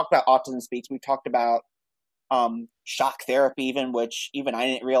 Because we've talked about Autism Speaks, we've talked about shock therapy, even, which even I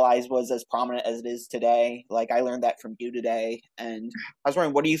didn't realize was as prominent as it is today. Like, I learned that from you today. And I was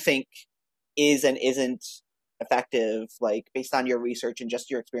wondering, what do you think is and isn't effective, like, based on your research and just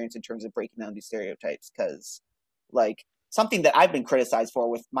your experience in terms of breaking down these stereotypes? Because, like, something that I've been criticized for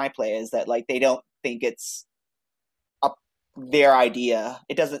with my play is that, like, they don't think it's their idea.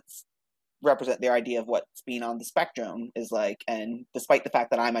 It doesn't represent their idea of what's being on the spectrum is like, and despite the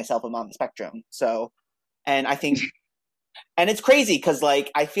fact that I myself am on the spectrum. So, and I think, and it's crazy because,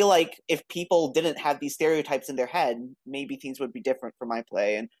 like, I feel like if people didn't have these stereotypes in their head, maybe things would be different for my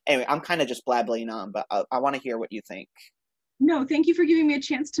play. And anyway, I'm kind of just blabbling on, but I want to hear what you think. No, thank you for giving me a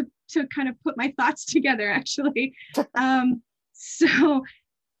chance to kind of put my thoughts together, actually.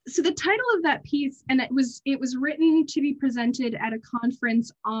 So the title of that piece, and it was written to be presented at a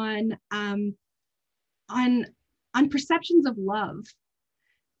conference on perceptions of love,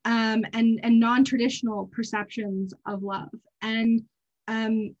 and non-traditional perceptions of love. And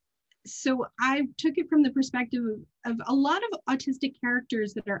so I took it from the perspective of a lot of autistic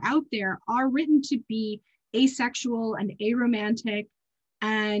characters that are out there are written to be asexual and aromantic,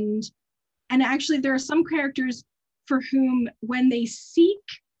 and actually there are some characters for whom, when they seek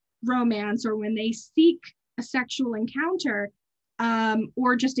romance or when they seek a sexual encounter,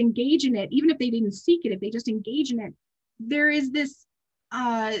 or just engage in it, even if they didn't seek it, if they just engage in it, there is this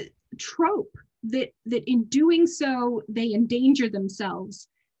trope that in doing so they endanger themselves,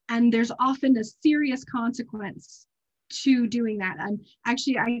 and there's often a serious consequence to doing that. And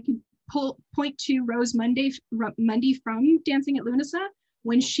actually, I could point to Rose Mundy from Dancing at Lunasa.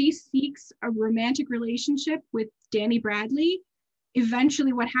 When she seeks a romantic relationship with Danny Bradley,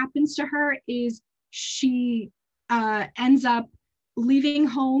 eventually what happens to her is she ends up leaving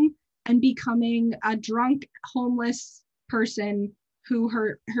home and becoming a drunk, homeless person who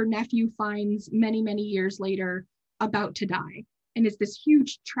her nephew finds many, many years later about to die. And it's this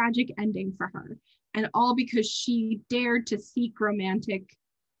huge tragic ending for her. And all because she dared to seek romantic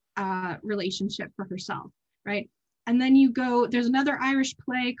relationship for herself, right? And then there's another Irish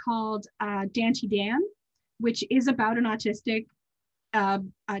play called Danty Dan, which is about an autistic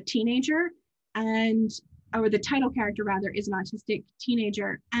teenager, or the title character rather is an autistic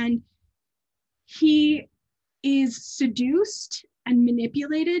teenager, and he is seduced and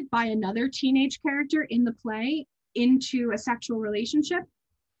manipulated by another teenage character in the play into a sexual relationship,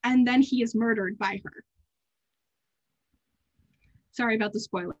 and then he is murdered by her. Sorry about the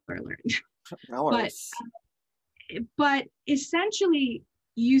spoiler alert. No worries. But essentially,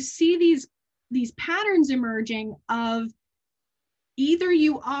 you see these patterns emerging of either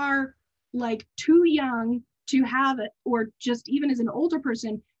you are like too young to have it, or just even as an older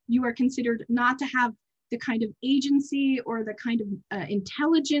person, you are considered not to have the kind of agency or the kind of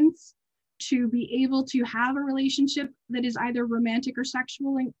intelligence to be able to have a relationship that is either romantic or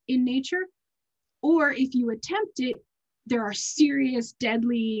sexual in nature. Or if you attempt it, there are serious,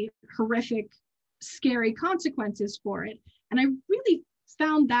 deadly, horrific, scary consequences for it. And I really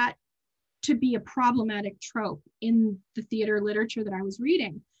found that to be a problematic trope in the theater literature that I was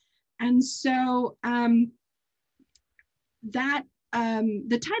reading. And so the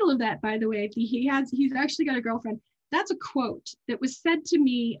title of that, by the way, he's actually got a girlfriend. That's a quote that was said to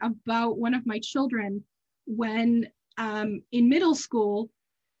me about one of my children when in middle school,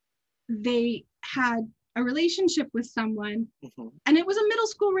 they had a relationship with someone, mm-hmm. and it was a middle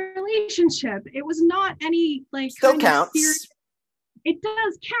school relationship. It was not any like still counts. Serious, it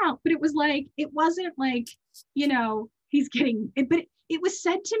does count, but it was like, it wasn't like, you know, he's getting it, but it was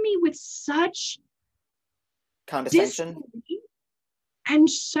said to me with such condescension and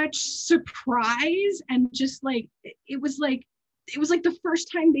such surprise, and just like it was like the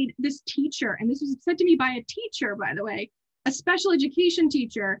first time this teacher, and this was said to me by a teacher, by the way, a special education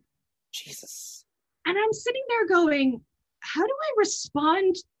teacher. Jesus. And I'm sitting there going, how do I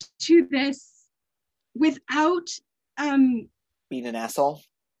respond to this without being an asshole?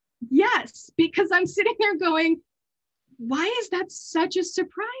 Yes, because I'm sitting there going, why is that such a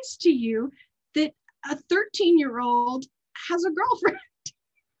surprise to you that a 13-year-old has a girlfriend?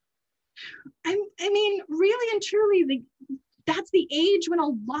 I mean, really and truly, that's the age when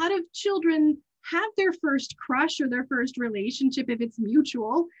a lot of children have their first crush or their first relationship, if it's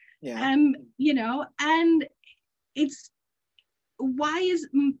mutual. Yeah. You know, and why is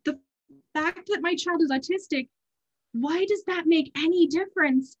the fact that my child is autistic, why does that make any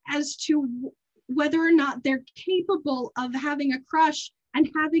difference as to whether or not they're capable of having a crush and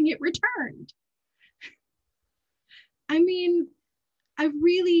having it returned? I mean, I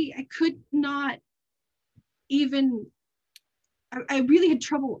could not even, I really had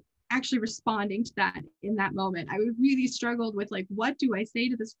trouble actually responding to that in that moment. I really struggled with like, what do I say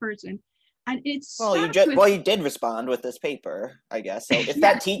to this person? And it's you did respond with this paper, I guess. So if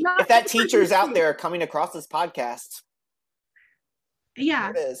that teacher's out there coming across this podcast, yeah,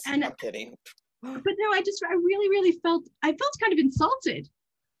 it is. And I'm kidding. But no, I really felt kind of insulted,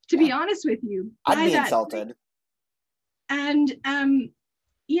 to be honest with you. I'd be insulted. And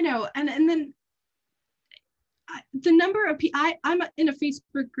you know, and then the number of people, I'm in a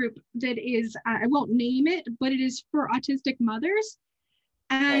Facebook group that is, I won't name it, but it is for autistic mothers.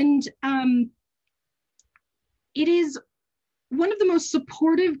 And it is one of the most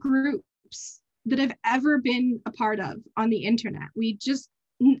supportive groups that I've ever been a part of on the internet. We just,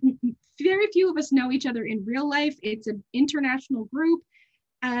 very few of us know each other in real life. It's an international group.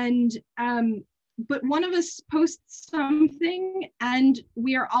 And but one of us posts something and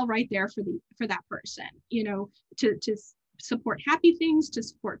we are all right there for that person, you know, to support happy things, to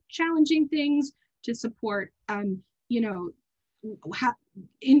support challenging things, to support you know,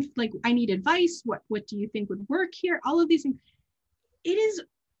 I need advice, what do you think would work here, all of these things. It is,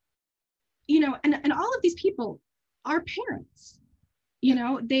 you know, and all of these people are parents, you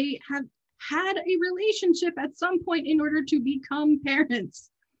know, they have had a relationship at some point in order to become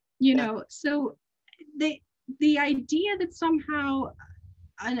parents, you know. So the idea that somehow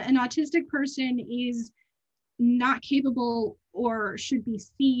an autistic person is not capable or should be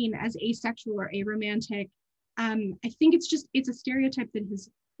seen as asexual or aromantic, I think it's a stereotype that has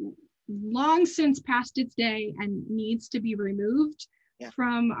long since passed its day and needs to be removed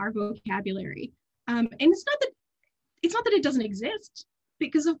from our vocabulary. And it's not that it doesn't exist,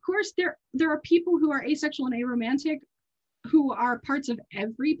 because of course there are people who are asexual and aromantic who are parts of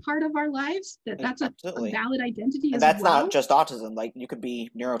every part of our lives. That's a valid identity. And that's not just autism. Like, you could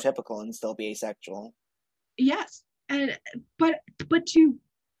be neurotypical and still be asexual. Yes, and but to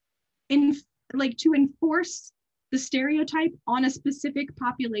enforce the stereotype on a specific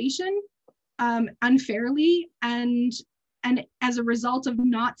population unfairly and and as a result of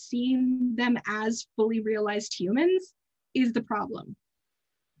not seeing them as fully realized humans is the problem.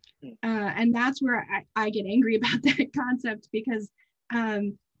 And that's where I get angry about that concept, because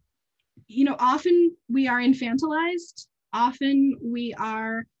often we are infantilized, often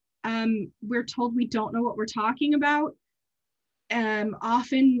we're told we don't know what we're talking about.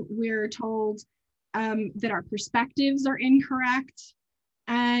 Often we're told that our perspectives are incorrect.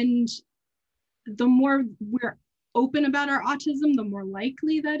 And the more we're open about our autism, the more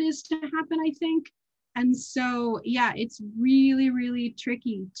likely that is to happen, I think. And so, yeah, it's really, really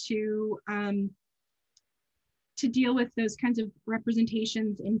tricky to deal with those kinds of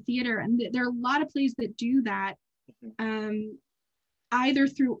representations in theater. And there are a lot of plays that do that, either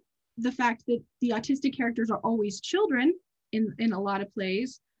through the fact that the autistic characters are always children in a lot of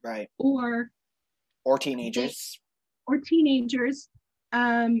plays, right? Or teenagers.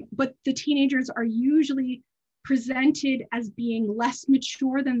 But the teenagers are usually presented as being less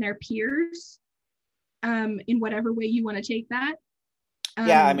mature than their peers, in whatever way you want to take that.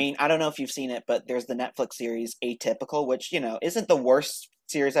 Yeah, I mean, I don't know if you've seen it, but there's the Netflix series Atypical, which, isn't the worst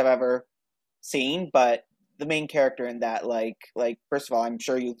series I've ever seen, but the main character in that, like first of all, I'm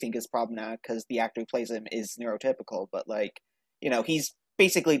sure you think is problematic because the actor who plays him is neurotypical, but he's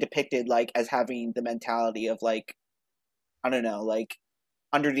basically depicted as having the mentality of I don't know,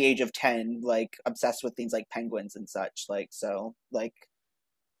 under the age of 10, obsessed with things like penguins and such. There's a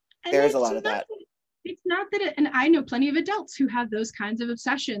lot of that. It's not that and I know plenty of adults who have those kinds of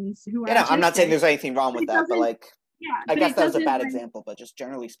obsessions who are I'm not saying there's anything wrong with that, but I guess that was a bad example, but just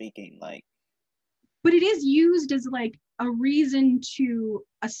generally speaking, but it is used as a reason to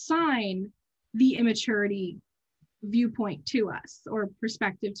assign the immaturity viewpoint to us or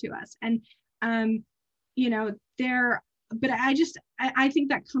perspective to us. And but I think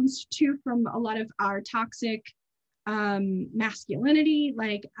that comes too from a lot of our toxic masculinity.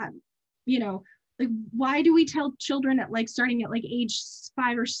 Why do we tell children at starting at age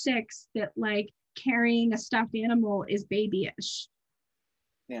 5 or 6 that carrying a stuffed animal is babyish?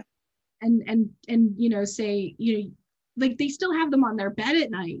 Yeah. And say, they still have them on their bed at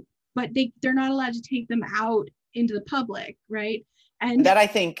night, but they're not allowed to take them out into the public, right? And that, I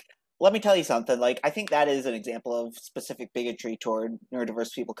think, let me tell you something, I think that is an example of specific bigotry toward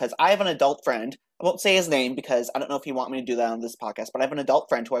neurodiverse people, because I have an adult friend, I won't say his name because I don't know if you want me to do that on this podcast, but I have an adult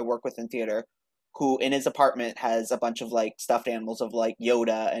friend who I work with in theater who in his apartment has a bunch of stuffed animals of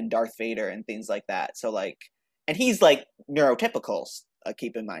Yoda and Darth Vader and things like that. So and he's neurotypical,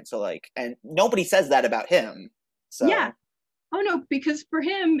 keep in mind. So and nobody says that about him. So yeah. Oh no, because for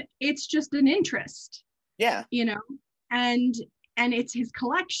him it's just an interest. Yeah. And it's his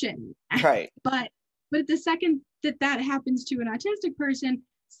collection. Right. But the second that happens to an autistic person,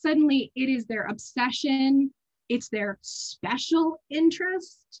 suddenly it is their obsession, it's their special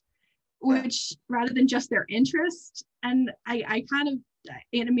interest, which rather than just their interest. And I kind of,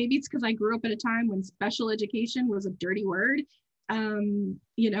 and maybe it's because I grew up at a time when special education was a dirty word, and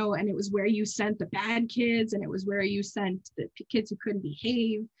it was where you sent the bad kids and it was where you sent the kids who couldn't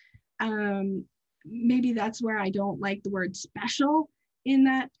behave. Maybe that's where I don't like the word special in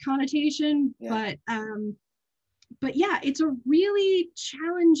that connotation. Yeah. But yeah, it's a really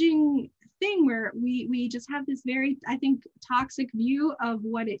challenging thing where we just have this very, I think, toxic view of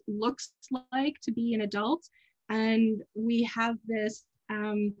what it looks like to be an adult. And we have this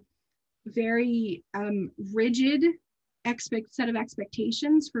very rigid set of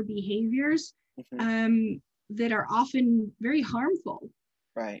expectations for behaviors that are often very harmful,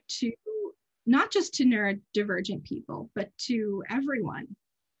 right, to not just to neurodivergent people, but to everyone.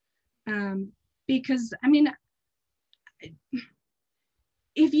 Because I mean,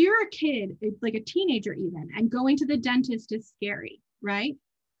 if you're a kid, like a teenager even, and going to the dentist is scary, right?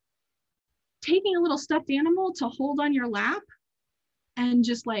 Taking a little stuffed animal to hold on your lap and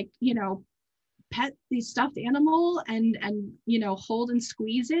just pet the stuffed animal and hold and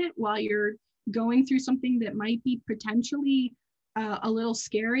squeeze it while you're going through something that might be potentially a little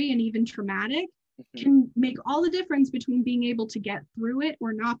scary and even traumatic can make all the difference between being able to get through it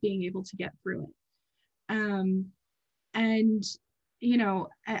or not being able to get through it. And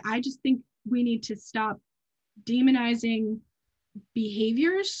I just think we need to stop demonizing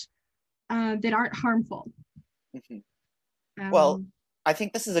behaviors that aren't harmful. Well, I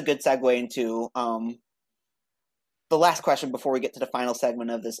think this is a good segue into the last question before we get to the final segment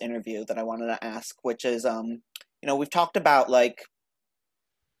of this interview that I wanted to ask, which is, we've talked about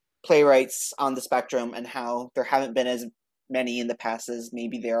playwrights on the spectrum and how there haven't been as many in the past as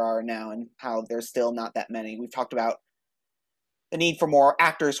maybe there are now, and how there's still not that many. We've talked about the need for more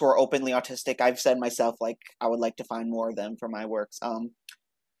actors who are openly autistic. I've said myself, like, I would like to find more of them for my works.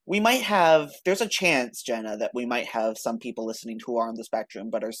 There's a chance, Jenna, that we might have some people listening who are on the spectrum,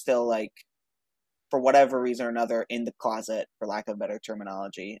 but are still, like, for whatever reason or another, in the closet, for lack of better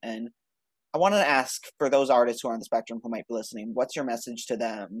terminology. And I wanted to ask, for those artists who are on the spectrum who might be listening, what's your message to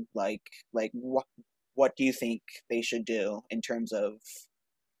them? What do you think they should do in terms of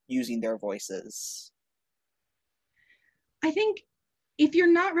using their voices? I think if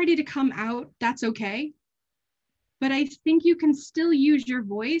you're not ready to come out, that's okay. But I think you can still use your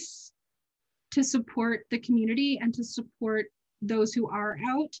voice to support the community and to support those who are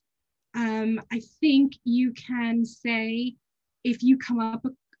out. I think you can say, if you come up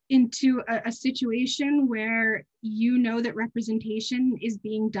into a situation where you know that representation is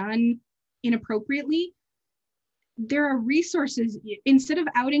being done inappropriately, there are resources. Instead of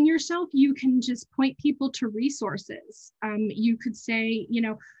outing yourself, you can just point people to resources. You could say,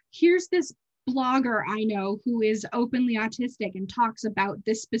 here's this blogger I know who is openly autistic and talks about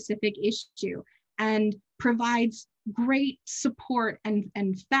this specific issue and provides great support and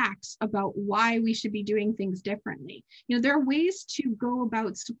facts about why we should be doing things differently. There are ways to go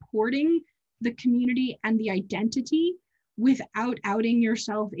about supporting the community and the identity without outing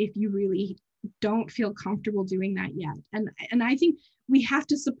yourself if you really don't feel comfortable doing that yet. And I think we have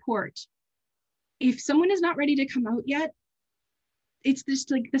to support. If someone is not ready to come out yet, it's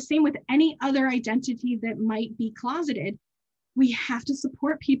just like the same with any other identity that might be closeted. We have to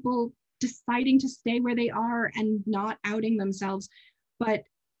support people deciding to stay where they are and not outing themselves. But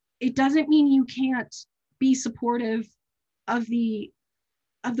it doesn't mean you can't be supportive of the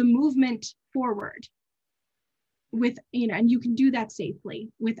movement forward with, and you can do that safely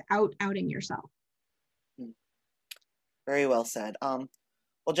without outing yourself. Very well said. Well,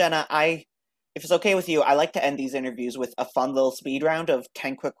 Jenna, if it's okay with you, I like to end these interviews with a fun little speed round of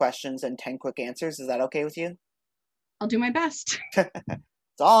 10 quick questions and 10 quick answers. Is that okay with you? I'll do my best. That's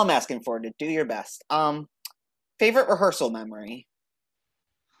all I'm asking for, to do your best. Favorite rehearsal memory?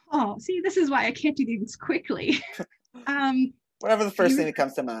 Oh, see, this is why I can't do these quickly. Whatever the first thing that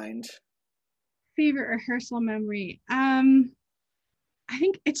comes to mind. Favorite rehearsal memory. I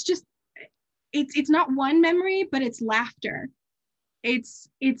think it's just, it's not one memory, but it's laughter. It's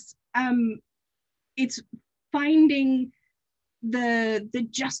finding the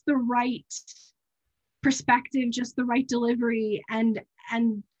just the right perspective, just the right delivery, and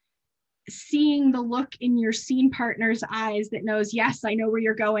seeing the look in your scene partner's eyes that knows, yes, I know where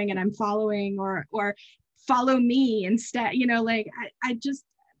you're going and I'm following, or follow me instead. I just,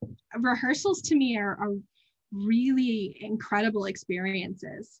 rehearsals to me are really incredible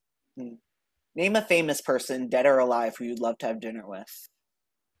experiences. Name a famous person, dead or alive, who you'd love to have dinner with.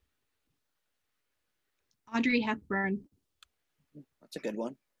 Audrey Hepburn. That's a good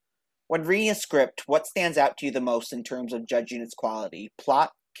one. When reading a script, what stands out to you the most in terms of judging its quality?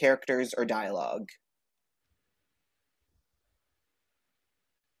 Plot, characters, or dialogue?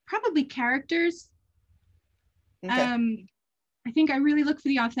 Probably characters. Okay. I think I really look for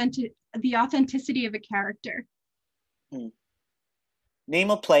the authenticity of a character.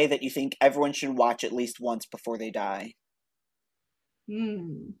 Name a play that you think everyone should watch at least once before they die.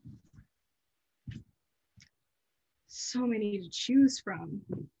 So many to choose from.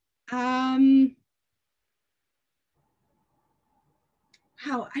 Wow,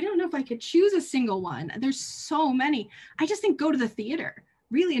 I don't know if I could choose a single one. There's so many. I just think go to the theater,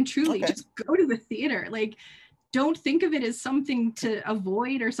 really and truly. Okay. Just go to the theater. Like, don't think of it as something to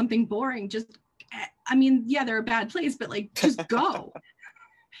avoid or something boring. Just, I mean, yeah, there are bad plays, but like, just go.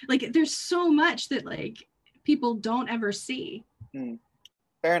 Like, there's so much that like people don't ever see.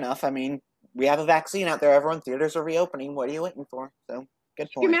 Fair enough. I mean, we have a vaccine out there, everyone. Theaters are reopening. What are you waiting for? So, good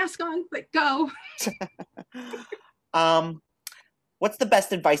point. Keep your mask on, but go. What's the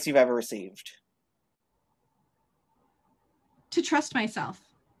best advice you've ever received? To trust myself.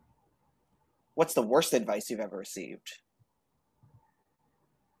 What's the worst advice you've ever received?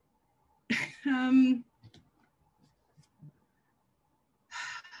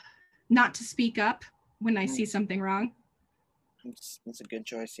 Not to speak up when I see something wrong. That's a good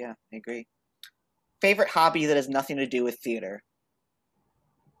choice. Yeah, I agree. Favorite hobby that has nothing to do with theater?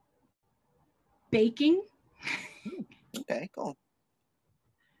 Baking. Okay, cool.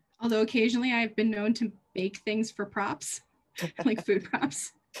 Although occasionally I've been known to bake things for props, like food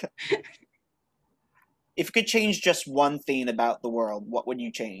props. If you could change just one thing about the world, what would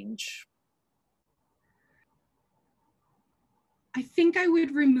you change? I think I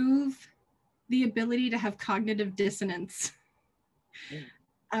would remove the ability to have cognitive dissonance.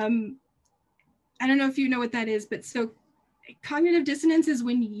 I don't know if you know what that is, but so Cognitive dissonance is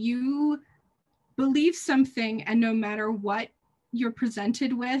when you believe something and no matter what you're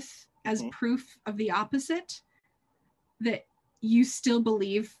presented with as proof of the opposite, that you still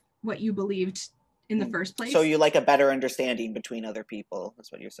believe what you believed in the first place. So you like a better understanding between other people,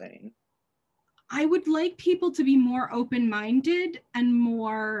 is what you're saying. I would like people to be more open-minded and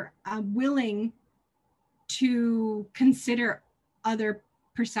more willing to consider other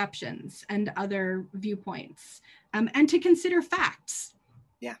perceptions and other viewpoints, and to consider facts.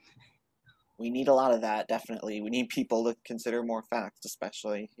 Yeah. We need a lot of that, definitely. We need people to consider more facts,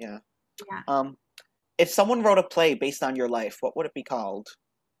 especially. Yeah. If someone wrote a play based on your life, what would it be called?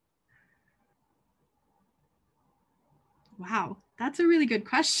 Wow, that's a really good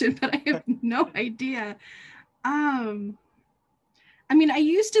question, but I have no idea. I mean, I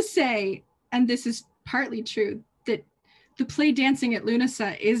used to say, and this is partly true, that the play Dancing at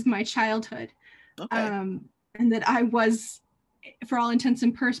Lunasa is my childhood. Okay. And that I was, for all intents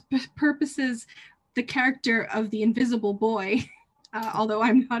and purposes, the character of the invisible boy, although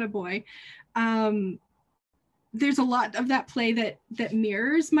I'm not a boy. There's a lot of that play that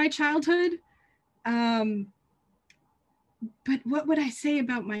mirrors my childhood. But what would I say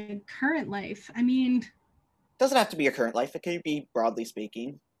about my current life? I mean, doesn't have to be your current life. It could be broadly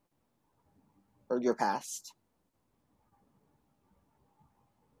speaking, or your past.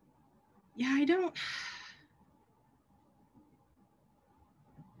 Yeah, I don't.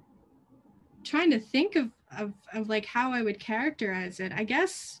 Trying to think of like how I would characterize it. I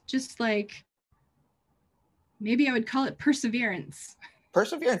guess just like maybe I would call it perseverance.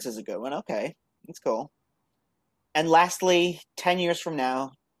 Perseverance is a good one. Okay, that's cool. And lastly, 10 years from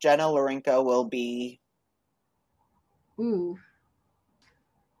now, Jenna Lorenko will be... Ooh.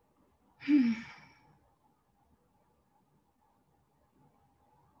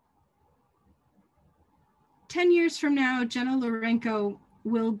 10 years from now, Jenna Lorenko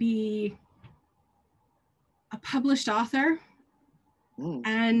will be a published author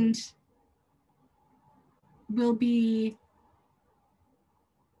and will be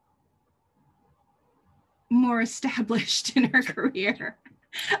more established in her career.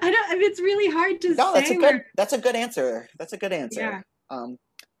 It's really hard to say. That's a good answer. That's a good answer. Yeah.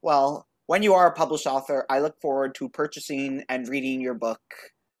 Well, when you are a published author, I look forward to purchasing and reading your book.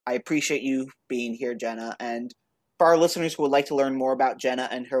 I appreciate you being here, Jenna. And for our listeners who would like to learn more about Jenna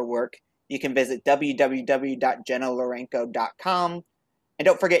and her work, you can visit www.jennalorenko.com. And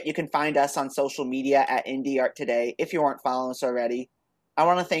don't forget, you can find us on social media at Indie Art Today if you aren't following us already. I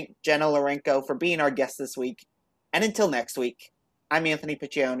want to thank Jenna Lorenko for being our guest this week. And until next week, I'm Anthony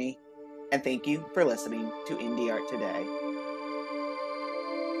Piccioni, and thank you for listening to Indie Art Today.